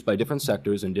used by different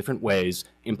sectors in different ways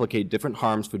implicate different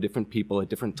harms for different people at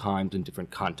different times in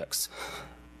different contexts.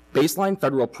 Baseline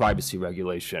federal privacy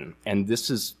regulation, and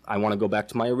this is, I want to go back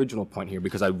to my original point here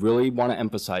because I really want to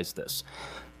emphasize this.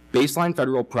 Baseline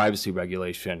federal privacy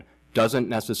regulation doesn't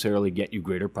necessarily get you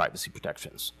greater privacy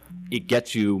protections. It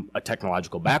gets you a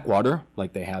technological backwater,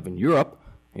 like they have in Europe.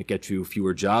 It gets you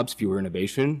fewer jobs, fewer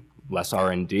innovation, less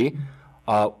R&D.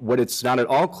 What it's not at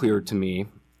all clear to me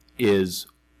is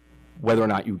whether or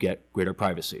not you get greater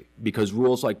privacy. Because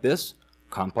rules like this,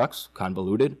 complex,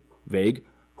 convoluted, vague,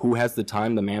 who has the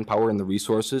time, the manpower, and the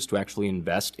resources to actually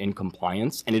invest in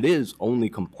compliance? And it is only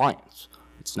compliance.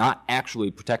 It's not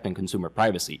actually protecting consumer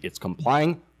privacy. It's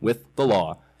complying with the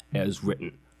law as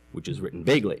written, which is written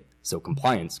vaguely. So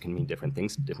compliance can mean different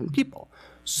things to different people.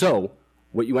 So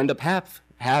what you end up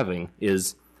having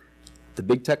is the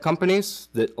big tech companies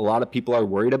that a lot of people are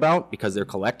worried about because they're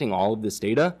collecting all of this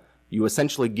data, you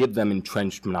essentially give them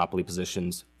entrenched monopoly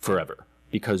positions forever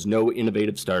because no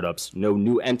innovative startups, no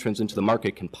new entrants into the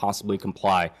market can possibly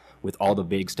comply with all the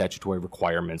vague statutory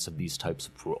requirements of these types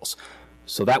of rules.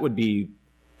 So that would be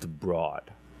the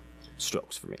broad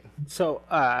strokes for me. So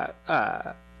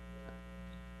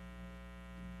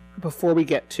before we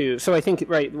get to, so I think,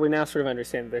 right, we're now sort of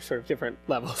understanding there's sort of different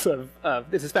levels of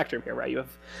there's a spectrum here, right? You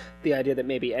have the idea that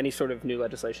maybe any sort of new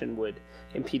legislation would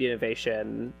impede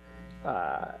innovation,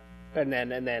 and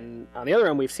then on the other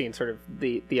end, we've seen sort of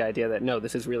the idea that no,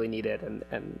 this is really needed,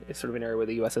 and it's sort of an area where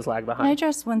the U.S. has lagged behind. Can I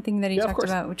address one thing that he talked course.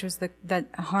 about, which was that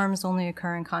harms only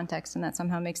occur in context, and that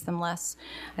somehow makes them less?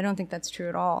 I don't think that's true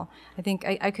at all. I think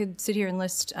I could sit here and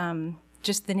list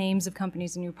just the names of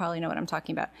companies, and you probably know what I'm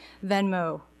talking about.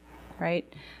 Venmo,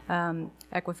 right?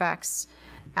 Equifax,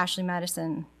 Ashley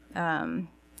Madison,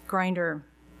 Grindr.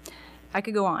 I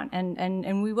could go on,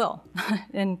 and we will,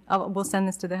 and we'll send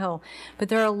this to the Hill. But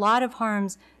there are a lot of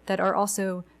harms that are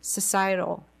also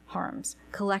societal harms,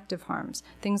 collective harms,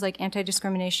 things like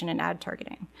anti-discrimination and ad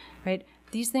targeting, right?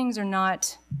 These things are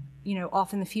not,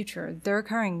 off in the future. They're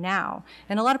occurring now.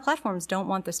 And a lot of platforms don't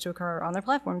want this to occur on their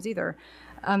platforms either.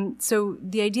 So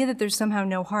the idea that there's somehow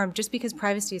no harm just because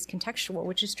privacy is contextual,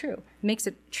 which is true, makes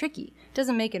it tricky,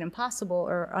 doesn't make it impossible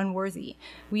or unworthy.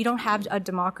 We don't have a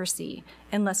democracy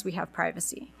unless we have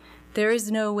privacy. There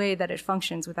is no way that it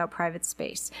functions without private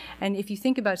space. And if you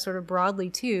think about sort of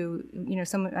broadly too,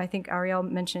 I think Ariel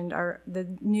mentioned the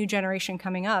new generation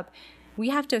coming up, we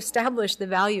have to establish the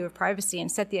value of privacy and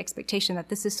set the expectation that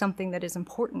this is something that is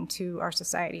important to our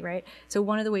society, right? So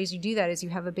one of the ways you do that is you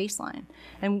have a baseline.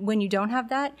 And when you don't have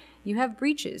that, you have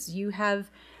breaches. You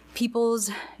have people's,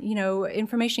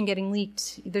 information getting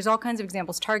leaked. There's all kinds of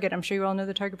examples. Target, I'm sure you all know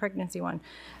the Target pregnancy one.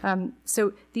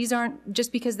 So these aren't,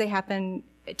 just because they happen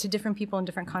to different people in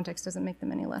different contexts doesn't make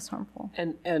them any less harmful.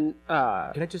 Can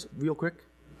I just real quick?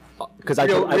 Because I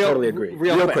totally agree.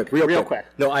 Real quick.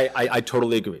 No, I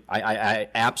totally agree. I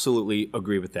absolutely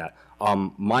agree with that.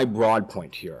 My broad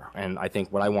point here, and I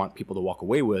think what I want people to walk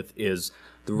away with, is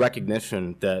the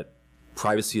recognition that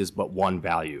privacy is but one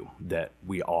value that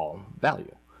we all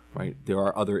value, right? There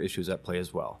are other issues at play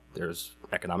as well. There's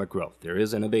economic growth. There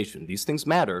is innovation. These things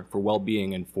matter for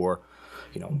well-being and for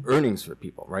earnings for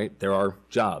people, right? There are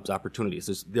jobs,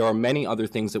 opportunities. There are many other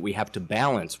things that we have to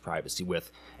balance privacy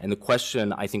with. And the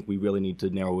question I think we really need to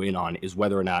narrow in on is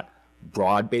whether or not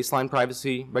broad baseline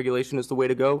privacy regulation is the way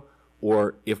to go,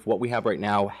 or if what we have right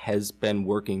now has been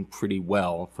working pretty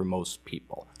well for most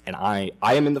people. And I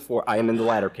am in the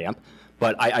latter camp,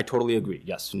 but I totally agree.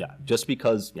 Yes, yeah. Just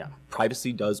because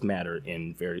privacy does matter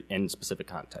in specific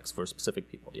contexts for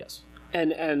specific people. Yes.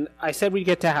 And I said we'd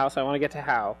get to how, so I want to get to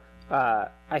how.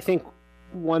 I think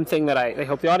one thing that I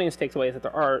hope the audience takes away is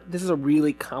that this is a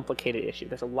really complicated issue.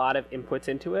 There's a lot of inputs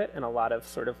into it and a lot of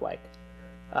sort of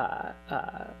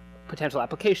potential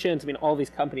applications. I mean, all these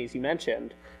companies you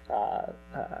mentioned, I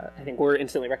think were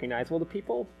instantly recognizable to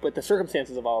people, but the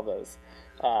circumstances of all of those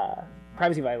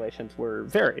privacy violations were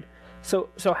varied. So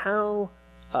how,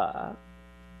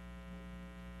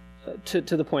 to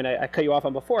the point I cut you off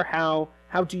on before, how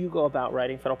do you go about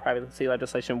writing federal privacy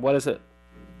legislation? What does it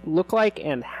look like,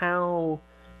 and how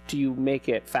do you make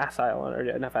it facile,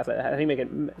 or not facile, how do you make it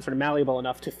sort of malleable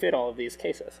enough to fit all of these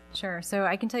cases? Sure. So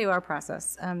I can tell you our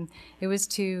process. It was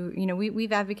to,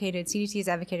 we've advocated, CDT has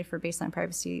advocated for baseline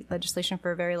privacy legislation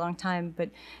for a very long time,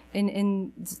 but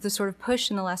in the sort of push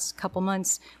in the last couple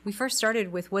months, we first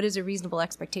started with what is a reasonable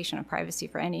expectation of privacy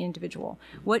for any individual?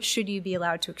 What should you be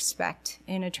allowed to expect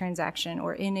in a transaction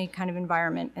or in a kind of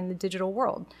environment in the digital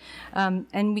world?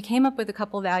 And we came up with a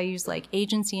couple values like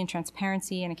agency and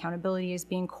transparency and accountability as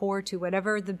being core to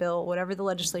whatever the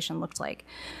legislation looked like.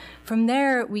 From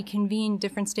there, we convened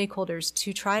different stakeholders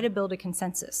to try to build a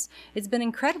consensus. It's been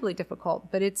incredibly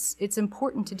difficult, but it's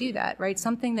important to do that, right?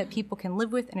 Something that people can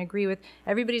live with and agree with.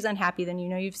 Everybody's unhappy, then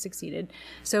you've succeeded.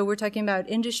 So we're talking about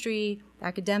industry,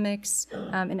 academics,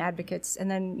 and advocates,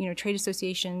 and then trade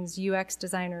associations, UX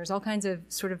designers, all kinds of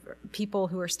sort of people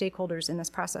who are stakeholders in this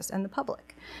process, and the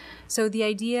public. So the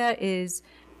idea is,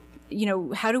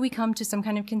 how do we come to some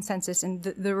kind of consensus? And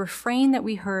the refrain that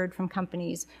we heard from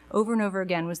companies over and over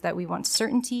again was that we want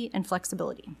certainty and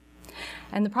flexibility.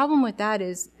 And the problem with that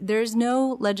is there's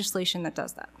no legislation that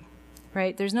does that,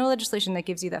 right? There's no legislation that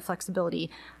gives you that flexibility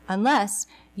unless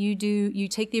you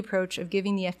take the approach of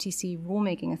giving the FTC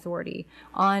rulemaking authority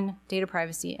on data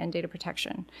privacy and data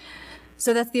protection.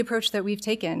 So that's the approach that we've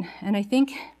taken. And I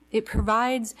think it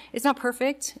provides, it's not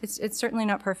perfect, it's certainly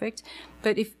not perfect,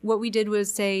 but what we did was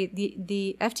say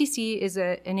the FTC is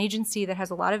an agency that has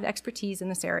a lot of expertise in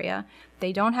this area.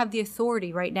 They don't have the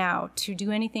authority right now to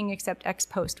do anything except ex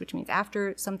post, which means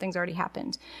after something's already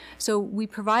happened. So we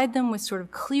provide them with sort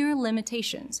of clear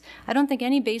limitations. I don't think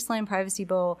any baseline privacy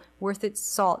bill worth its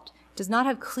salt does not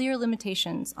have clear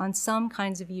limitations on some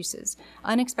kinds of uses.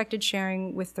 Unexpected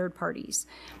sharing with third parties.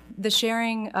 The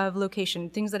sharing of location,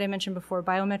 things that I mentioned before,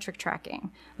 biometric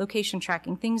tracking, location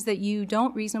tracking, things that you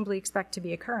don't reasonably expect to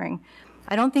be occurring.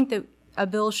 I don't think that a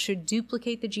bill should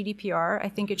duplicate the GDPR. I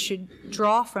think it should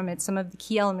draw from it some of the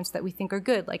key elements that we think are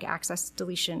good, like access,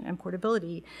 deletion, and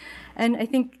portability. And I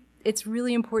think it's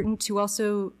really important to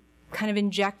also kind of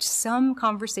inject some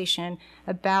conversation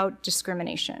about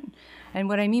discrimination. And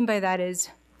what I mean by that is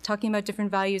talking about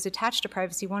different values attached to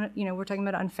privacy. We're talking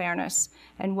about unfairness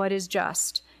and what is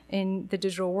just in the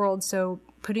digital world. So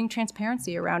putting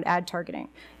transparency around ad targeting.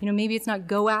 Maybe it's not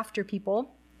go after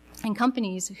people, and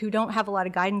companies who don't have a lot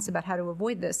of guidance about how to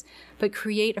avoid this, but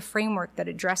create a framework that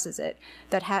addresses it,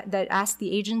 that asks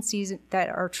the agencies that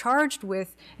are charged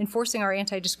with enforcing our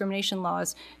anti-discrimination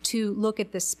laws to look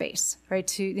at this space,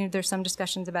 right? There's some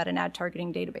discussions about an ad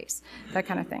targeting database, that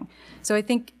kind of thing. So I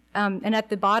think, and at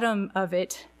the bottom of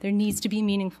it, there needs to be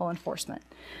meaningful enforcement.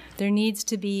 There needs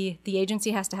to be, the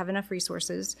agency has to have enough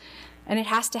resources, and it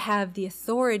has to have the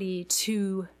authority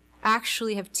to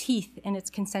actually have teeth in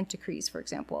its consent decrees, for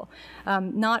example,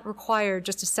 not require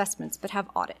just assessments, but have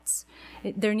audits.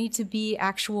 There need to be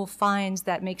actual fines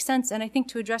that make sense. And I think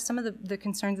to address some of the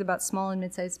concerns about small and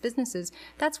mid-sized businesses,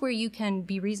 that's where you can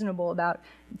be reasonable about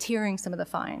tiering some of the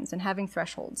fines and having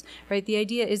thresholds, right? The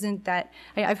idea isn't that,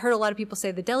 I've heard a lot of people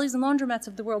say the delis and laundromats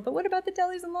of the world, but what about the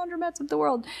delis and laundromats of the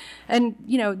world? And,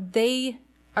 they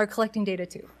are collecting data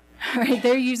too. Right,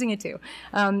 they're using it too,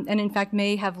 and in fact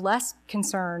may have less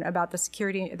concern about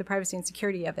the privacy and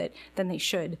security of it than they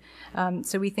should.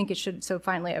 So we think it should. So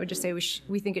finally, I would just say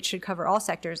we think it should cover all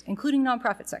sectors, including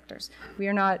nonprofit sectors. We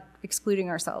are not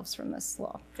excluding ourselves from this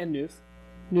law. And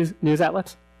news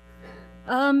outlets.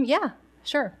 Yeah,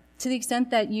 sure. To the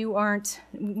extent that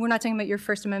we're not talking about your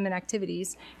First Amendment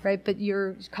activities, right? But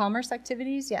your commerce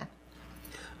activities, yeah.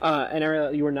 And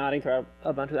Ariel, you were nodding throughout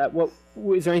a bunch of that.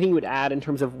 Is there anything you would add in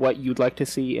terms of what you'd like to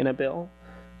see in a bill,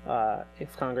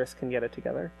 if Congress can get it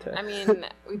together? I mean,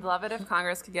 we'd love it if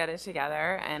Congress could get it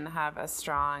together and have a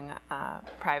strong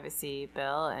privacy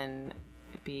bill, and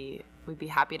we'd be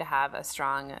happy to have a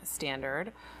strong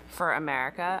standard for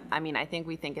America. I mean,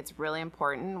 we think it's really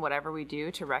important, whatever we do,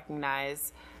 to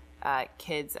recognize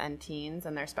kids and teens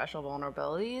and their special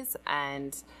vulnerabilities.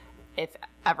 And if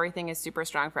everything is super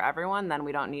strong for everyone, then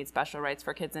we don't need special rights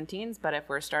for kids and teens. But if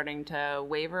we're starting to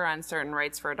waver on certain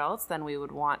rights for adults, then we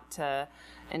would want to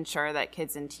ensure that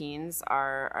kids and teens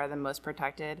are the most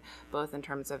protected, both in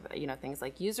terms of things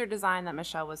like user design that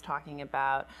Michelle was talking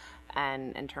about,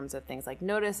 and in terms of things like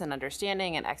notice and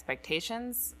understanding and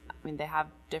expectations. I mean, they have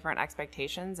different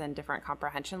expectations and different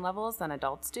comprehension levels than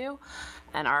adults do,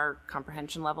 and our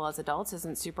comprehension level as adults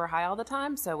isn't super high all the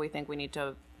time. So we think we need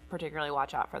to particularly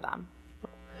watch out for them.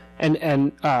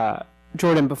 And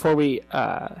Jordan, before we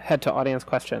head to audience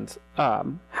questions,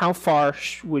 how far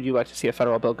would you like to see a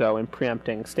federal bill go in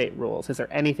preempting state rules? Is there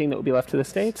anything that would be left to the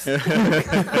states?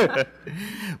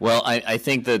 Well, I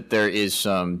think that there is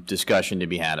some discussion to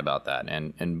be had about that.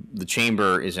 And the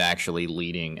Chamber is actually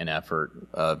leading an effort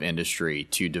of industry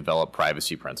to develop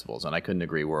privacy principles. And I couldn't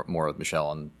agree more with Michelle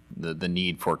on the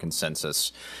need for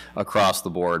consensus across the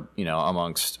board,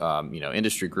 amongst,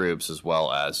 industry groups as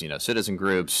well as, citizen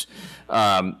groups.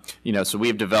 So we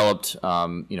have developed,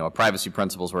 a privacy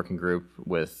principles working group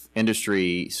with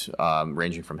industries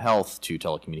ranging from health to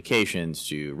telecommunications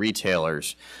to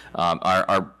retailers.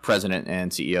 Our president and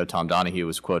CEO, Tom Donahue,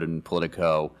 was quoted in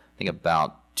Politico, I think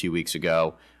about 2 weeks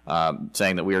ago,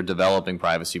 saying that we are developing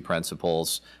privacy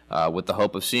principles with the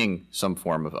hope of seeing some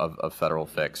form of federal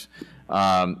fix.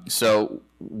 So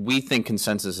we think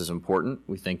consensus is important.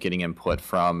 We think getting input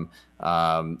from,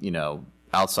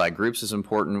 outside groups is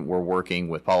important. We're working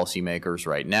with policymakers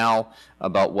right now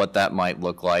about what that might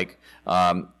look like.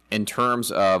 In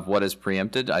terms of what is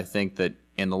preempted, I think that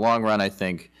in the long run,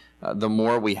 the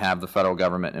more we have the federal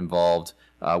government involved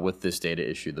with this data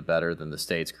issue, the better than the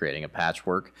states creating a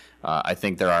patchwork. I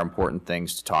think there are important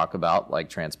things to talk about, like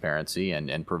transparency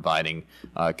and providing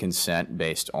consent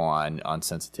based on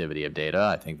sensitivity of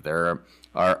data. I think there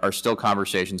are still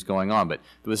conversations going on, but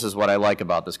this is what I like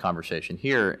about this conversation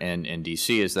here in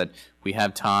D.C. is that we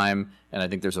have time, and I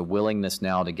think there's a willingness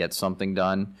now to get something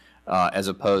done as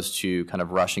opposed to kind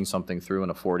of rushing something through in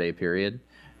a 4-day period.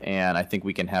 And I think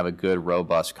we can have a good,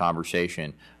 robust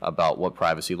conversation about what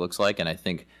privacy looks like. And I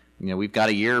think, we've got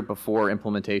a year before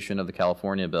implementation of the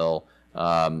California bill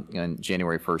on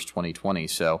January 1st, 2020.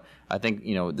 So I think,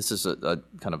 this is a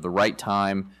kind of the right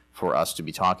time for us to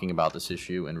be talking about this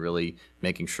issue and really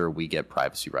making sure we get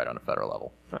privacy right on a federal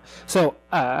level. So,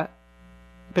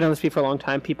 been on this beat for a long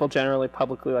time. People generally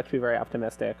publicly like to be very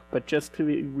optimistic, but just to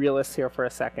be realists here for a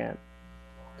second,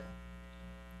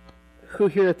 who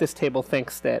here at this table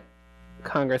thinks that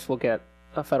Congress will get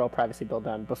a federal privacy bill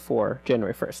done before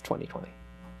January 1st, 2020?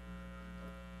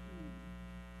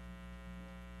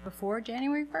 Before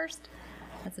January 1st?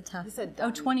 That's a tough. You said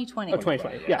 2020. Oh,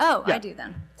 2020. Yeah. Oh, yeah. I do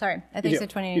then. Sorry. I think you said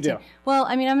 2018. You do. Well,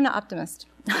 I'm an optimist.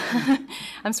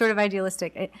 I'm sort of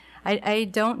idealistic. I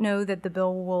don't know that the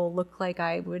bill will look like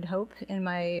I would hope in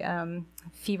my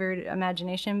fevered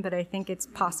imagination, but I think it's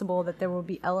possible that there will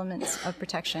be elements of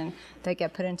protection that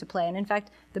get put into play. And in fact,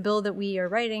 the bill that we are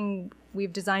writing,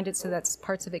 we've designed it so that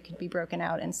parts of it could be broken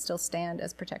out and still stand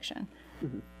as protection.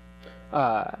 Mm-hmm.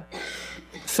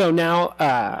 So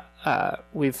now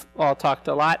we've all talked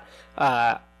a lot.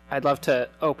 I'd love to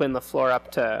open the floor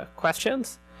up to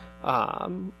questions,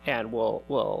 and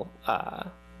we'll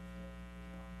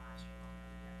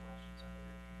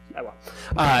I will.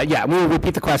 Yeah, we'll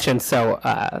repeat the question so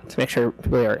to make sure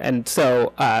people are. And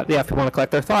so, yeah, if you want to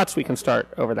collect their thoughts, we can start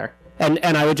over there. And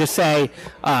I would just say,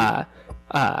 I've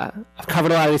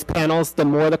covered a lot of these panels. The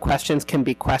more the questions can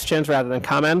be questions rather than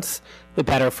comments, the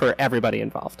better for everybody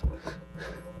involved.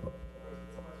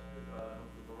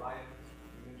 Ryan,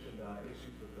 you mentioned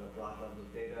issues with the broad level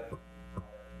of data.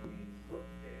 Correct me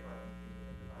if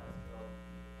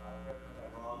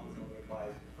I'm wrong, so it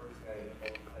applies to first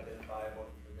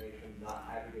identifiable information, not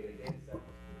aggregated data sets.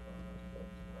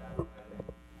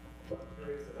 I'm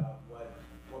curious about what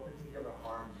particular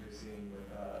harms you're seeing with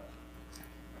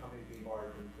companies being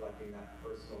barred from collecting that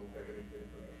personal regulatory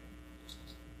information.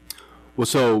 Well,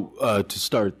 so to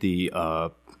start, the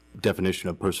definition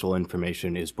of personal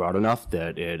information is broad enough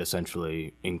that it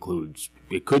essentially includes,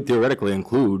 it could theoretically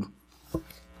include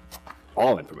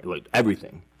all information, like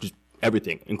everything, just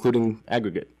everything, including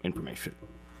aggregate information.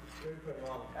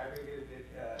 Aggregated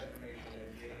information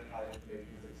and de-identified information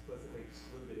is explicitly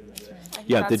excluded in the list.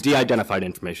 Yeah, the de-identified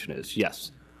information is,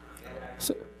 yes.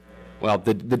 So, well,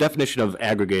 the definition of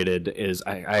aggregated is,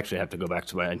 I actually have to go back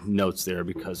to my notes there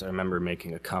because I remember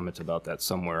making a comment about that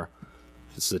somewhere.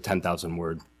 This is a 10,000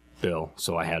 word bill,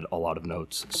 so I had a lot of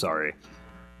notes. Sorry.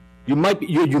 You might be,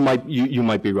 you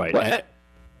might be right. Well,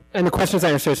 and the questions I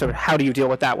understood, so how do you deal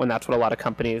with that when that's what a lot of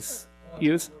companies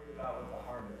use? About what the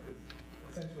harm is.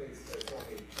 Essentially, it's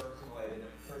only personally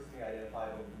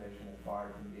identifiable information that's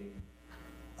barred from being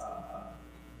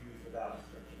used without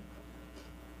restriction.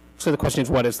 So the question is,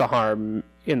 what is the harm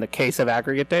in the case of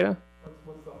aggregate data?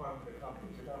 What's the harm to the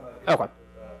companies? You're talking about Okay.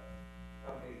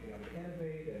 companies being able to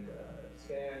innovate and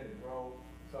expand and grow.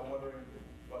 So I'm wondering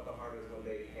what the harm is when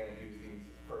they can't use these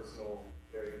personal,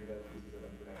 very in-depth pieces of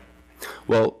information.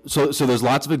 Well, so there's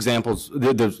lots of examples.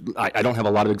 I don't have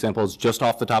a lot of examples just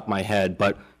off the top of my head,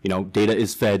 but data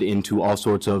is fed into all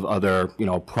sorts of other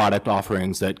product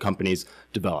offerings that companies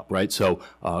develop, right? So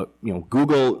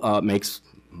Google makes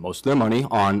most of their money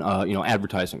on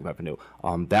advertising revenue.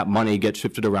 That money gets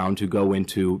shifted around to go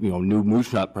into new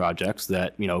moonshot projects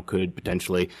that could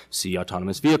potentially see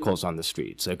autonomous vehicles on the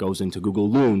streets. It goes into Google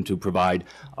Loon to provide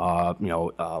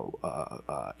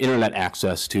internet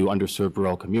access to underserved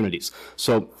rural communities.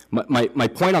 So my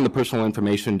point on the personal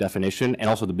information definition and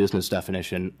also the business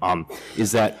definition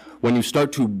is that when you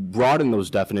start to broaden those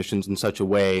definitions in such a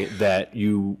way that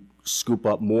you scoop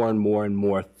up more and more and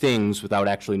more things without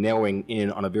actually narrowing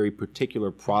in on a very particular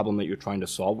problem that you're trying to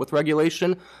solve with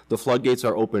regulation, the floodgates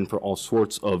are open for all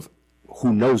sorts of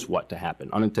who knows what to happen,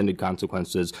 unintended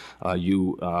consequences. By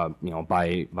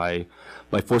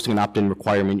forcing an opt-in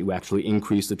requirement, you actually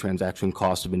increase the transaction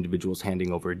cost of individuals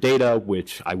handing over data,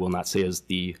 which I will not say is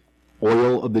the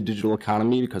oil of the digital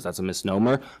economy because that's a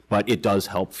misnomer, but it does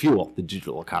help fuel the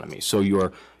digital economy. So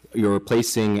you're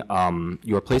placing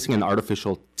an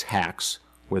artificial tax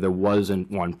where there wasn't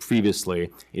one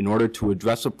previously in order to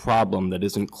address a problem that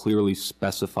isn't clearly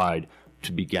specified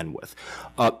to begin with.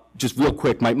 Just real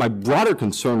quick, my broader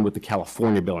concern with the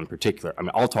California bill in particular, I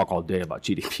mean, I'll talk all day about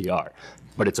GDPR,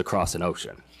 but it's across an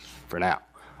ocean for now.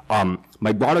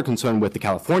 My broader concern with the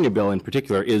California bill in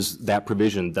particular is that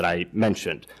provision that I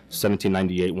mentioned,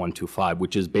 1798-125,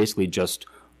 which is basically just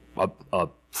a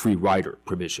free rider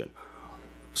provision.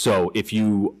 So if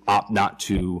you opt not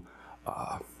to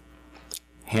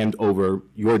hand over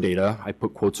your data, I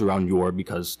put quotes around your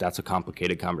because that's a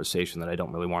complicated conversation that I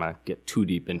don't really want to get too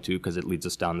deep into because it leads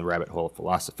us down the rabbit hole of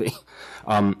philosophy.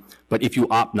 But if you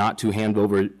opt not to hand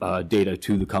over data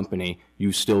to the company,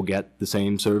 you still get the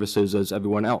same services as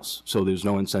everyone else. So there's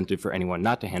no incentive for anyone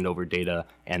not to hand over data,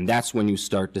 and that's when you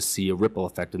start to see a ripple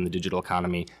effect in the digital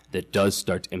economy that does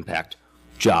start to impact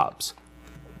jobs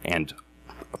and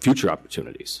future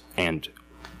opportunities and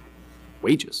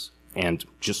wages and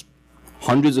just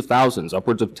hundreds of thousands,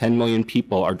 upwards of 10 million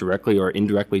people are directly or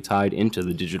indirectly tied into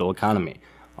the digital economy.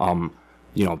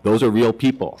 Those are real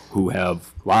people who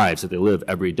have lives that they live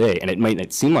every day. And it might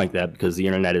not seem like that because the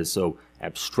internet is so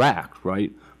abstract,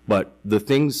 right? But the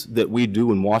things that we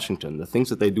do in Washington, the things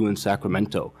that they do in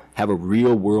Sacramento have a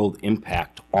real world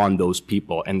impact on those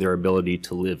people and their ability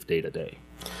to live day to day.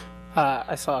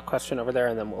 I saw a question over there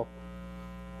and then we'll...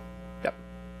 Yep.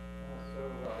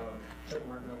 So,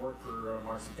 we're going to work for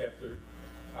Marcy Kepler.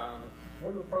 What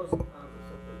are the pros and cons of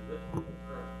simply lifting the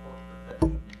current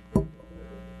protection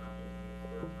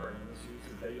for misuse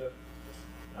of data,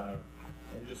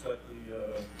 and just let the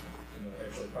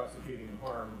actually prosecuting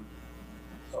harm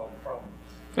solve the problem.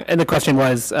 And the question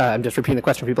was, I'm just repeating the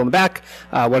question for people in the back,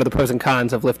 what are the pros and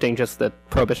cons of lifting just the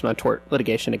prohibition on tort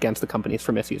litigation against the companies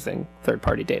for misusing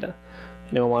third-party data?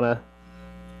 Anyone want to?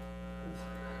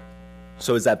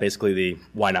 So is that basically the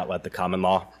why not let the common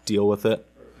law deal with it?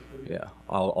 Yeah,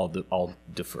 I'll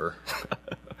defer.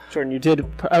 Jordan, you did.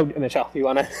 Oh, Michelle, you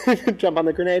want to jump on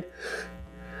the grenade?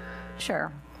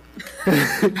 Sure.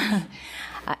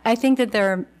 I think that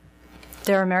there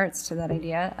are merits to that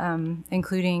idea,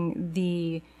 including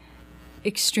the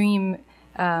extreme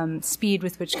speed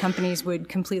with which companies would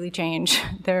completely change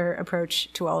their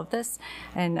approach to all of this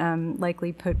and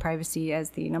likely put privacy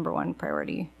as the number one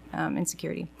priority in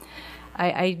security.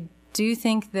 I do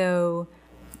think, though,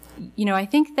 I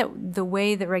think that the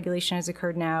way that regulation has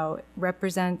occurred now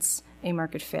represents a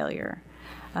market failure.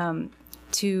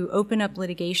 To open up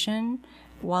litigation,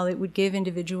 while it would give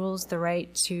individuals the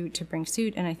right to bring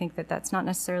suit, and I think that that's not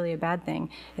necessarily a bad thing,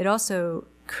 it also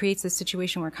creates a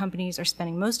situation where companies are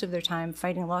spending most of their time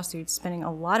fighting lawsuits, spending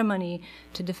a lot of money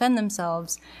to defend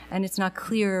themselves, and it's not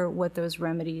clear what those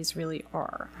remedies really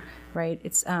are, right?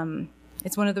 It's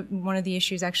one of the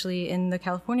issues actually in the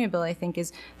California bill, I think,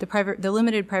 is the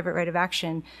limited private right of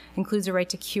action includes a right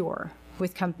to cure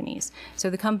with companies. So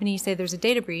the companies say there's a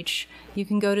data breach, you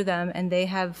can go to them and they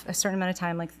have a certain amount of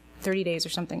time, like 30 days or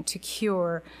something, to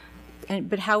cure.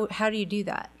 But how do you do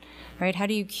that, right? How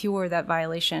do you cure that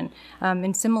violation?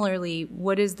 And similarly,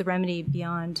 what is the remedy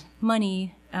beyond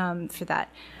money for that?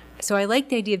 So I like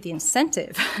the idea of the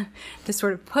incentive, the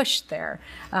sort of push there,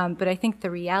 but I think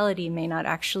the reality may not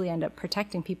actually end up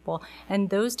protecting people. And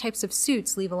those types of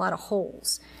suits leave a lot of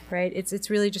holes, right? It's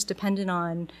really just dependent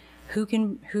on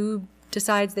who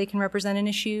decides they can represent an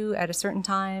issue at a certain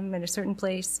time, at a certain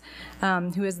place,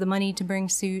 who has the money to bring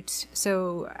suit.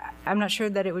 So I'm not sure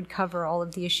that it would cover all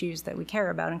of the issues that we care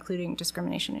about, including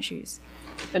discrimination issues.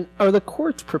 And are the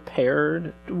courts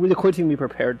prepared? Would the courts even be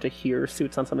prepared to hear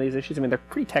suits on some of these issues? I mean, they're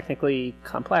pretty technically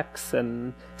complex,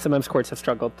 and sometimes courts have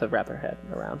struggled to wrap their head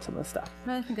around some of the stuff.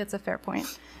 I think that's a fair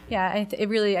point. Yeah,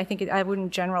 I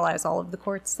wouldn't generalize all of the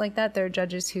courts like that. There are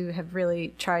judges who have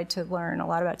really tried to learn a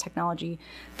lot about technology.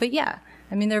 But yeah,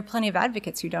 I mean, there are plenty of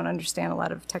advocates who don't understand a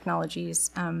lot of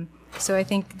technologies. So I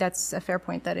think that's a fair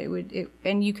point that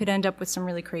and you could end up with some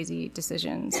really crazy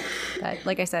decisions that,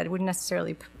 like I said, wouldn't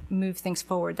necessarily move things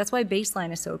forward. That's why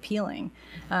baseline is so appealing.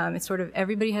 It's sort of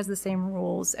everybody has the same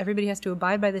rules. Everybody has to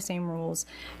abide by the same rules.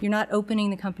 You're not opening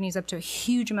the companies up to a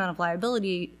huge amount of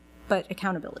liability, but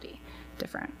accountability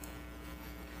different.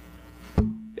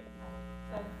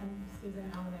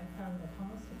 Susan Allen from the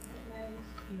Thomas Department,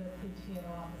 USPTO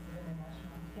Office of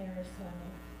International Affairs,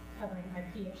 covering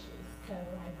IP issues. So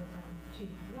I work on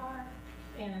GDPR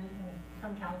and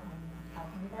from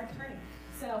California Bar Attorney.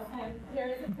 So there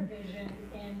is a provision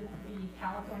in the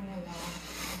California law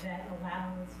that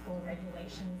allows for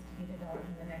regulations to be developed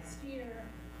in the next year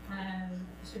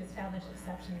to establish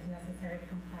exceptions necessary to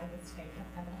comply with state or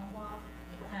federal law,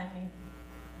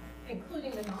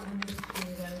 including the non-limited to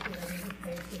those who are in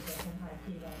place with different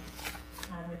IP rights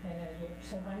within a year.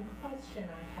 So one question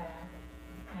I have,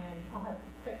 and I'll have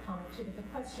a quick comment too, but the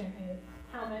question is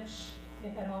how much,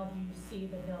 if at all, do you see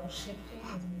the bill shifting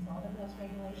as a result of those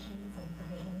regulations and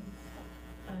provisions?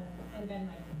 And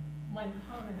then one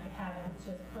comment I have, and it's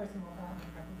just personal thought,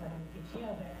 I'm representing the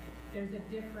PTO, but there's a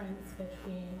difference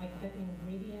between the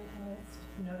ingredient list,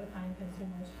 notifying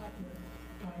consumers what you're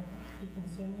going to be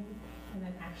consuming, and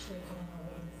then actually giving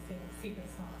away the secret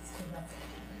sauce to the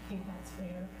recipe. I think that's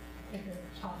fair if you're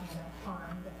talking about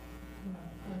harm, but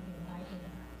looking like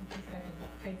with respect to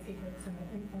trade secrets and the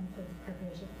influences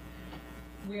provision,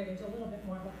 where there's a little bit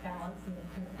more of a balance in the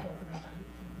principles of the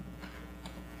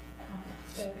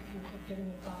so if you could give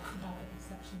any thoughts about the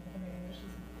exception of the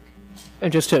regulations.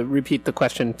 And just to repeat the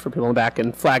question for people in the back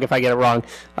and flag if I get it wrong,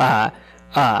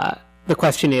 the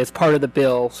question is part of the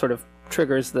bill sort of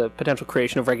triggers the potential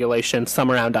creation of regulations, some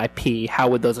around IP. How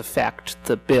would those affect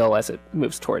the bill as it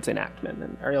moves towards enactment?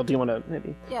 And Ariel, do you want to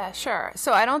maybe? Yeah, sure.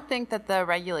 So I don't think that the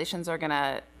regulations are going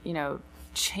to,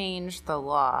 change the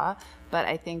law, but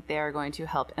I think they are going to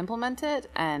help implement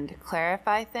it and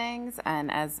clarify things.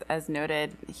 And as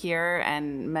noted here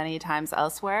and many times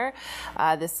elsewhere,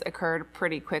 this occurred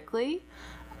pretty quickly.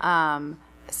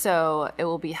 So it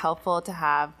will be helpful to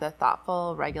have the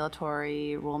thoughtful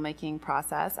regulatory rulemaking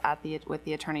process with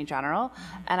the Attorney General.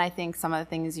 And I think some of the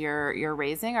things you're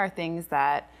raising are things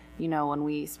that, when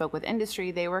we spoke with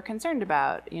industry, they were concerned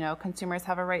about. Consumers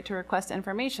have a right to request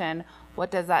information.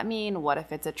 What does that mean? What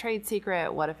if it's a trade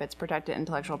secret? What if it's protected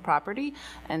intellectual property?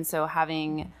 And so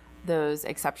having those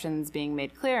exceptions being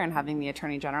made clear and having the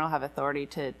Attorney General have authority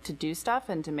to do stuff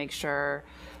and to make sure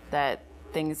that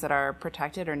things that are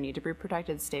protected or need to be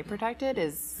protected stay protected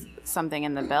is something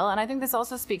in the bill. And I think this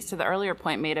also speaks to the earlier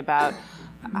point made about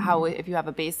how if you have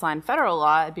a baseline federal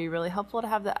law, it'd be really helpful to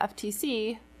have the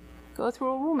FTC go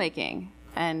through a rulemaking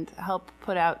and help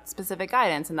put out specific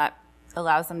guidance, and that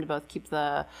allows them to both keep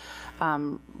the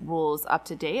rules up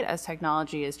to date as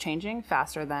technology is changing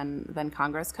faster than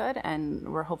Congress could, and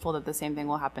we're hopeful that the same thing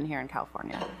will happen here in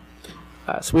California.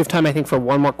 So we have time, I think, for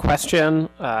one more question,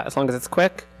 as long as it's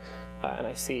quick. And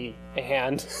I see a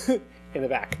hand in the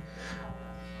back.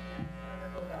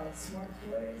 About smart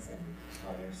toys and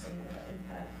how they're seeing that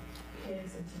impact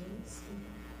kids and teens.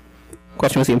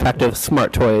 Question was the impact of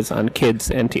smart toys on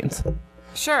kids and teens.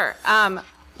 Sure.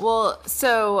 Well,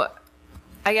 so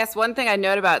I guess one thing I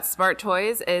note about smart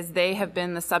toys is they have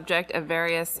been the subject of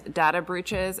various data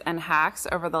breaches and hacks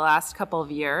over the last couple of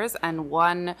years. And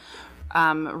one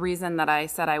reason that I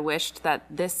said I wished that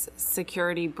this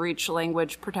security breach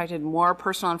language protected more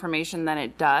personal information than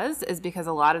it does is because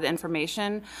a lot of the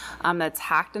information that's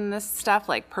hacked in this stuff,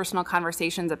 like personal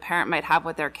conversations a parent might have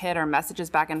with their kid or messages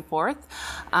back and forth,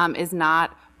 is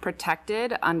not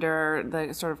protected under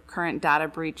the sort of current data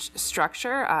breach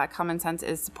structure. Common Sense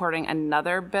is supporting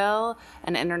another bill,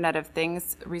 an Internet of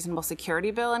Things reasonable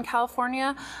security bill in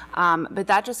California. But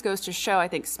that just goes to show, I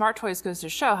think smart toys goes to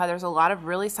show how there's a lot of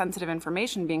really sensitive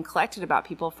information being collected about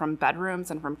people from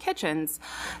bedrooms and from kitchens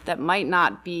that might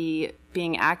not be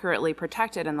being accurately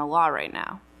protected in the law right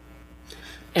now.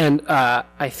 And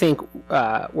I think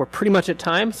we're pretty much at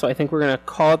time, so I think we're going to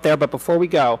call it there. But before we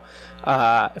go,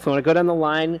 if you want to go down the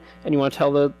line and you want to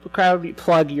tell the crowd,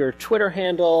 plug your Twitter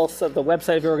handle, so the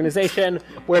website of your organization,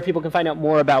 where people can find out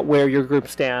more about where your group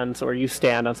stands or you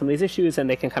stand on some of these issues, and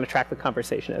they can kind of track the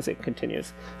conversation as it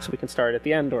continues. So we can start at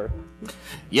the end, or...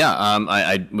 Yeah,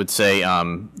 I would say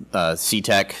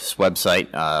CTEC's website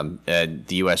at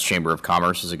the U.S. Chamber of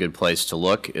Commerce is a good place to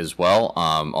look as well.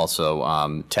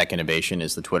 Also, Tech Innovation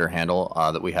is the Twitter handle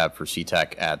that we have for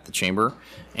CTEC at the Chamber.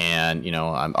 And, you know,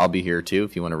 I'll be here, too,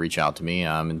 if you want to reach out to me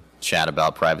and chat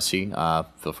about privacy.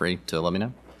 Feel free to let me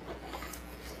know.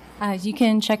 You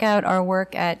can check out our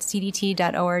work at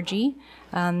cdt.org.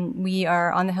 We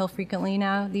are on the Hill frequently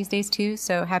now these days, too,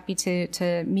 so happy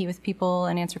to meet with people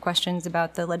and answer questions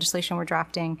about the legislation we're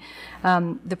drafting.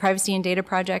 The Privacy and Data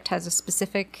Project has a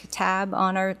specific tab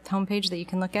on our homepage that you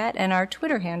can look at, and our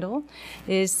Twitter handle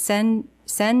is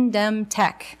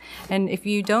SendDemTech. And if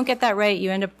you don't get that right,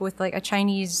 you end up with like a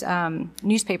Chinese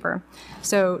newspaper.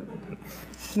 So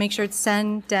make sure it's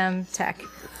SendDemTech.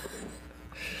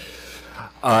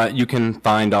 You can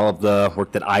find all of the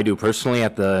work that I do personally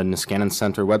at the Niskanen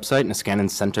Center website,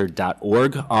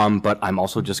 niskanencenter.org. But I'm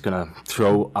also just going to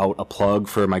throw out a plug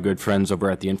for my good friends over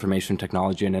at the Information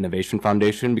Technology and Innovation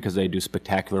Foundation, because they do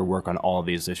spectacular work on all of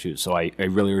these issues. So I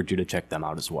really urge you to check them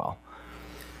out as well.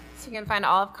 So you can find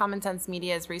all of Common Sense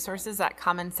Media's resources at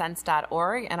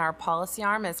commonsense.org, and our policy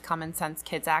arm is Common Sense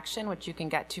Kids Action, which you can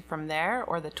get to from there,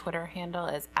 or the Twitter handle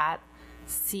is at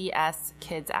CS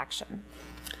Kids Action.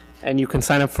 And you can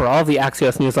sign up for all of the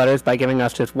Axios newsletters by giving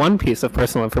us just one piece of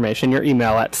personal information, your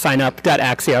email at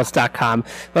signup.axios.com.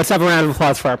 Let's have a round of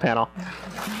applause for our panel.